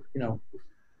are,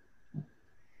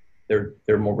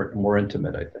 they're more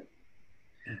intimate, I think.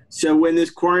 So when this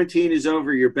quarantine is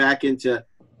over, you're back into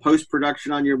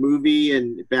post-production on your movie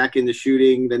and back into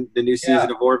shooting the new season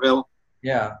of Orville?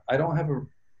 Yeah, I don't have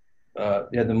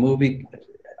the movie,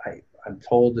 I'm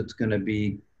told it's going to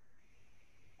be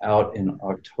out in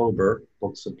October,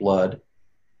 Books of Blood.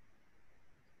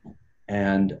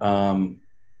 And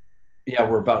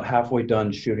we're about halfway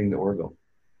done shooting the Orville.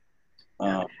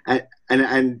 And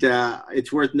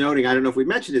it's worth noting, I don't know if we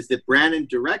mentioned this, that Brannon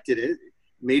directed it,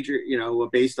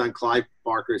 based on Clive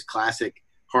Barker's classic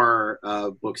horror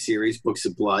book series, Books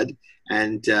of Blood.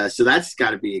 And so that's got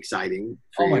to be exciting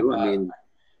for you. God.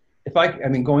 I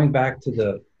mean, going back to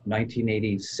the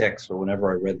 1986 or whenever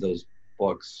I read those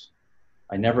books,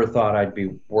 I never thought I'd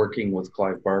be working with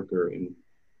Clive Barker and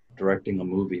directing a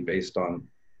movie based on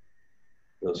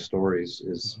those stories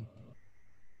is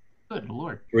good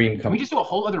Lord. Dream Can we just do a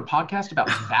whole other podcast about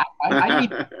that? I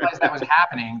didn't realize that was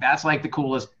happening. That's like the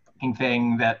coolest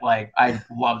thing that I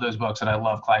love those books and I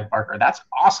love Clive Barker. That's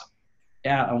awesome.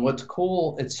 Yeah, and what's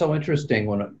cool, it's so interesting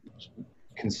when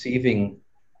conceiving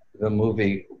the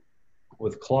movie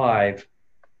with Clive,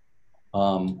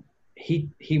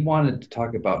 he wanted to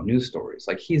talk about news stories.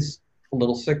 He's a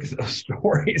little sick of those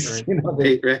stories,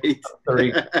 right. 30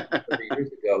 years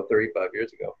ago, 35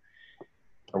 years ago,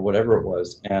 or whatever it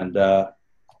was. And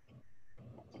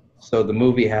so the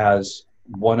movie has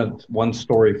one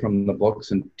story from the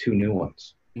books and two new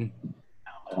ones.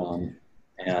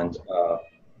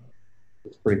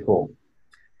 It's pretty cool.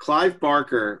 Clive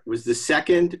Barker was the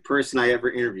second person I ever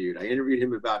interviewed. I interviewed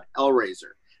him about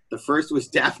Hellraiser. The first was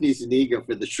Daphne Zuniga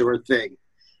for The Sure Thing.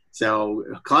 So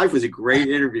Clive was a great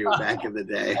interview back in the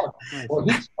day. Well,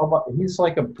 he's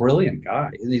like a brilliant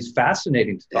guy, and he's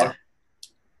fascinating to talk.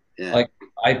 Yeah.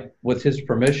 With his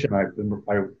permission, I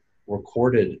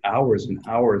recorded hours and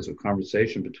hours of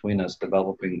conversation between us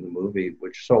developing the movie,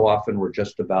 which so often were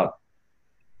just about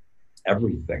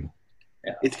everything.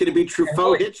 Yeah. It's going to be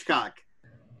Truffaut Hitchcock.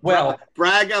 Well,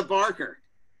 Braga Barker.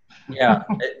 Yeah,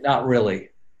 not really.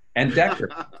 And Decker.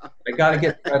 I got to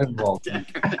get Fred involved.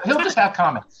 He'll just have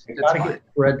comments. I got to get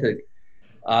Fred to.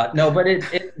 No, but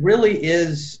it really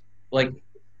is like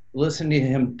listening to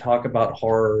him talk about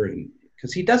horror, and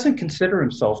because he doesn't consider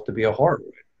himself to be a horror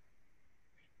writer.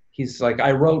 He's like,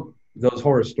 I wrote those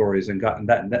horror stories and gotten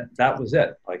that was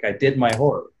it. I did my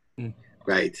horror.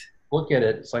 Right. Look at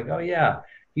it. It's like, oh yeah,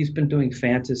 he's been doing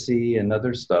fantasy and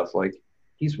other stuff.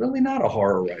 He's really not a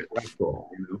horror writer after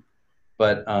all,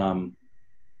 But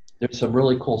there's some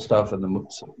really cool stuff in the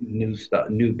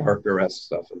new Barker-esque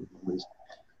stuff in the movies.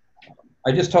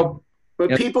 I just hope.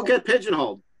 But people get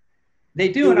pigeonholed. They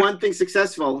do. One thing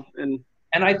successful, and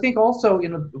I think also,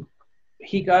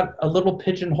 he got a little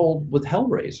pigeonholed with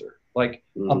Hellraiser.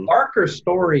 A Barker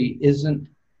story isn't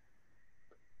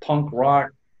punk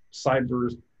rock,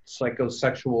 cyber,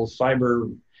 psychosexual,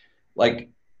 cyber,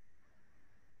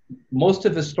 most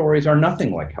of his stories are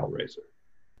nothing like Hellraiser.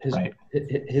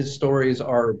 His stories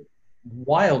are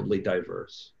wildly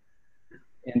diverse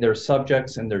in their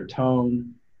subjects and their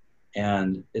tone.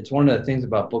 And it's one of the things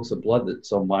about Books of Blood that's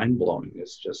so mind-blowing.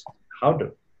 It's just how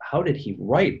did he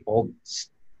write all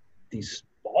these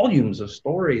volumes of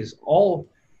stories all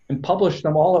and publish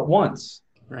them all at once?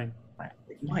 Right.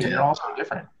 They're all so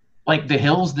different. Like The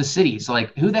Hills, the Cities.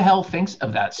 Like, who the hell thinks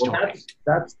of that story?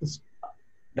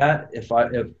 Well, if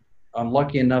I'm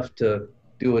lucky enough to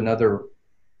do another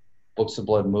Books of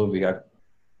Blood movie, I've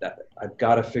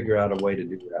got to figure out a way to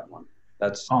do that one.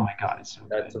 Oh my God, it's so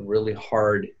that's a really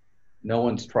hard. No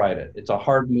one's tried it. It's a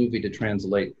hard movie to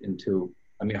translate into.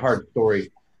 Hard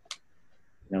story.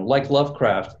 Like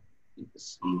Lovecraft,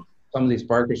 some of these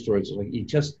Barker stories, like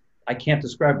I can't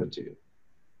describe it to you.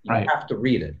 You have to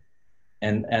read it,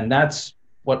 and that's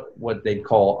what they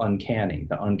call uncanny,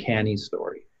 the uncanny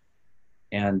story,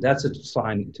 and that's a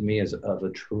sign to me of a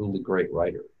truly great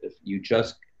writer. If you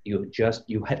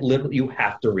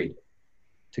have to read it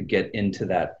to get into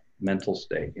that mental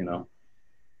state.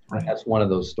 That's one of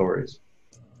those stories.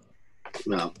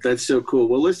 No, that's so cool.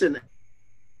 Well, listen,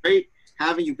 great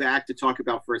having you back to talk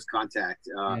about First Contact.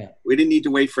 We didn't need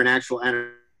to wait for an actual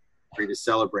anniversary to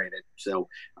celebrate it. So,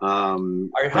 how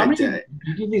many?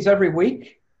 You do these every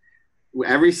week?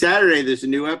 Every Saturday, there's a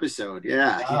new episode.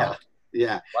 Yeah. Wow.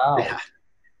 Yeah.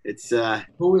 It's a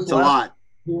lot.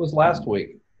 Who was last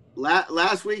week?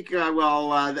 Last week,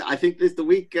 I think the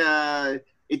week.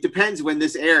 It depends when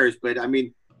this airs, but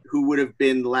who would have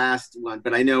been the last one?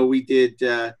 But I know we did.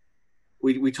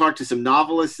 We talked to some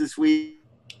novelists this week.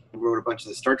 We wrote a bunch of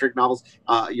the Star Trek novels.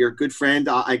 Your good friend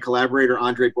and collaborator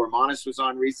Andre Bormanis was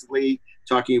on recently,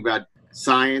 talking about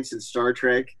science and Star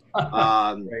Trek.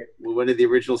 One of the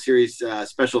original series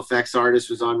special effects artists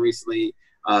was on recently.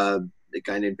 A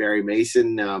guy named Barry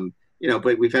Mason.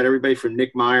 But we've had everybody from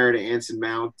Nick Meyer to Anson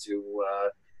Mount to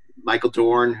Michael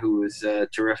Dorn, who is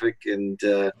terrific, and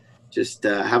just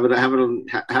having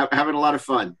a lot of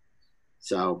fun.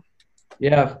 So,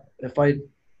 yeah,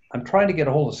 I'm trying to get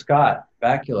a hold of Scott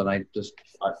Bakula, and I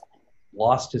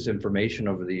lost his information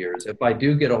over the years. If I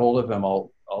do get a hold of him,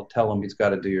 I'll tell him he's got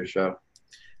to do your show.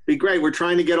 Be great. We're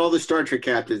trying to get all the Star Trek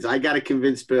captains. I got to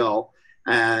convince Bill,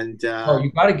 and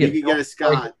you got to get a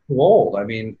Scott. Too old.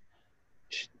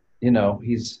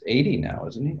 He's 80 now,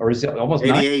 isn't he? Or is it almost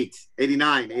 88,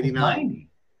 89. 90.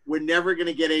 We're never going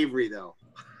to get Avery, though.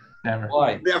 Never.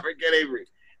 Why? Never get Avery.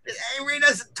 Avery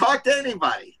doesn't talk to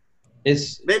anybody.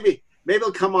 Maybe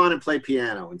he'll come on and play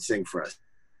piano and sing for us.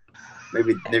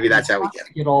 Maybe that's how we get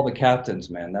it. Get all the captains,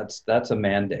 man. That's a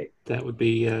mandate. That would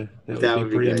be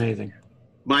pretty amazing.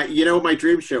 What my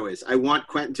dream show is? I want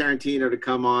Quentin Tarantino to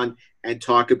come on and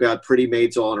talk about Pretty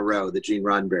Maids All in a Row, the Gene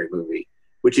Roddenberry movie,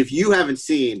 which if you haven't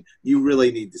seen, you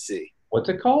really need to see. What's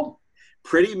it called?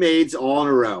 Pretty Maids All in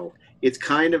a Row. It's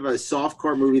kind of a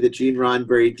softcore movie that Gene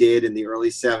Roddenberry did in the early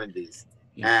 70s,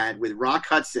 and with Rock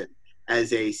Hudson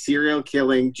as a serial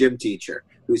killing gym teacher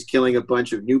who's killing a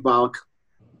bunch of New Balk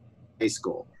high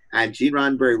school. And Gene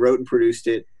Roddenberry wrote and produced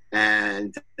it,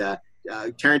 and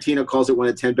Tarantino calls it one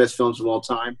of the 10 best films of all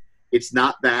time. It's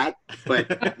not bad,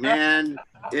 but man,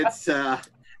 it's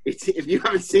if you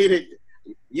haven't seen it,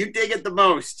 you dig it the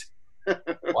most.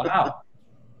 Wow.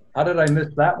 How did I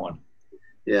miss that one?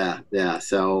 Yeah.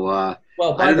 So, I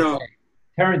don't know.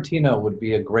 Tarantino would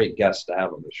be a great guest to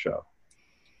have on the show.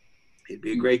 He'd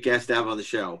be a great guest to have on the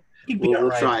show.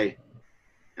 We'll try.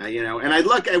 And I'd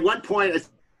look at one point,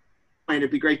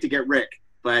 it'd be great to get Rick,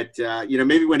 but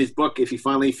maybe when if he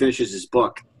finally finishes his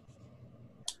book.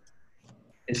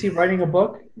 Is he writing a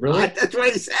book? Really? That's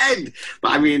what he said.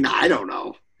 But I don't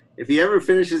know. If he ever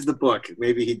finishes the book,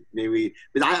 maybe.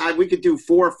 But we could do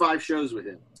 4 or 5 shows with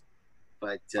him.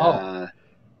 But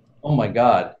oh my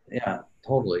God, yeah,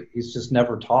 totally. He's just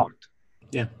never talked.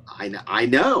 Yeah, I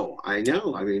know.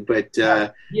 But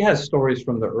he has stories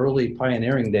from the early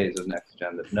pioneering days of Next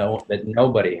Gen that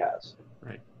nobody has.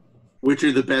 Right. Which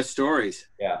are the best stories?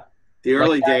 Yeah. The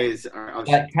early days are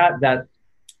that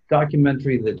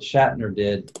documentary that Shatner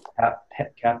did,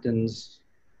 Captains.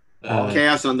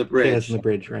 Chaos on the Bridge. Chaos on the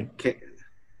Bridge, right?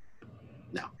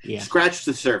 No. Yeah. Scratched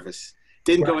the surface.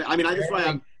 Didn't go.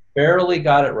 Barely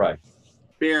got it right.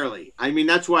 Barely.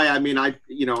 That's why.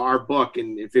 Our book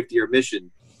in 50-Year Mission.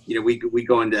 We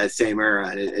go into that same era,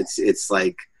 and it's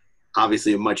like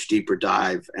obviously a much deeper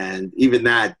dive, and even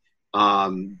that.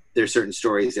 There's certain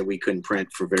stories that we couldn't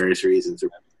print for various reasons, or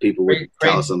people would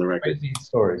tell us on the record. Crazy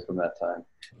stories from that time.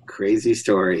 Crazy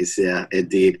stories, yeah,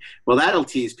 indeed. Well, that'll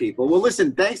tease people. Well,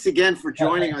 listen, thanks again for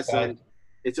joining us.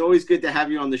 It's always good to have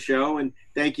you on the show, and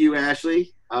thank you,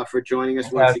 Ashley, for joining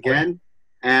us once again.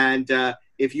 And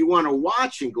if you want to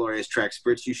watch Inglorious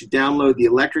Treksperts, you should download the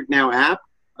Electric Now app,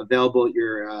 available at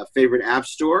your favorite app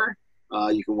store.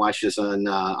 You can watch this on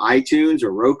iTunes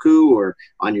or Roku or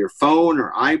on your phone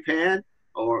or iPad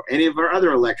or any of our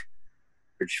other electric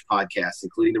podcasts,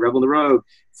 including The Rebel and the Rogue,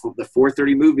 the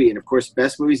 430 movie, and, of course,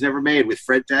 Best Movies Never Made with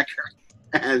Fred Decker.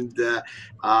 And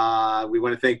we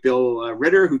want to thank Bill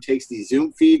Ritter, who takes these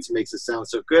Zoom feeds and makes it sound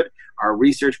so good. Our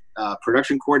research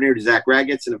production coordinator, Zach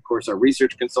Ragetz, and, of course, our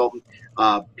research consultant,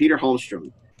 Peter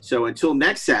Holmstrom. So until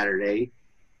next Saturday,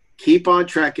 keep on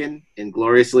trekking,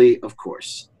 ingloriously, of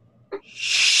course.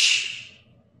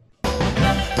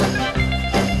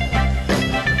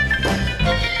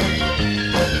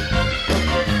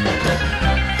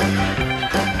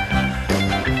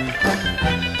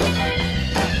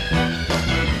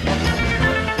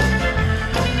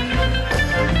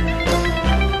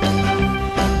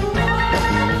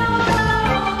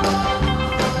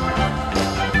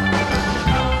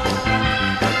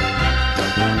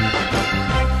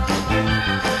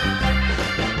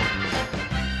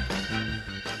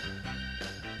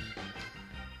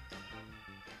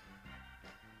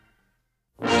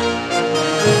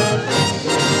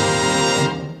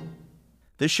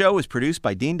 This show is produced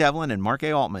by Dean Devlin and Mark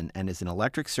A. Altman and is an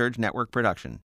Electric Surge Network production.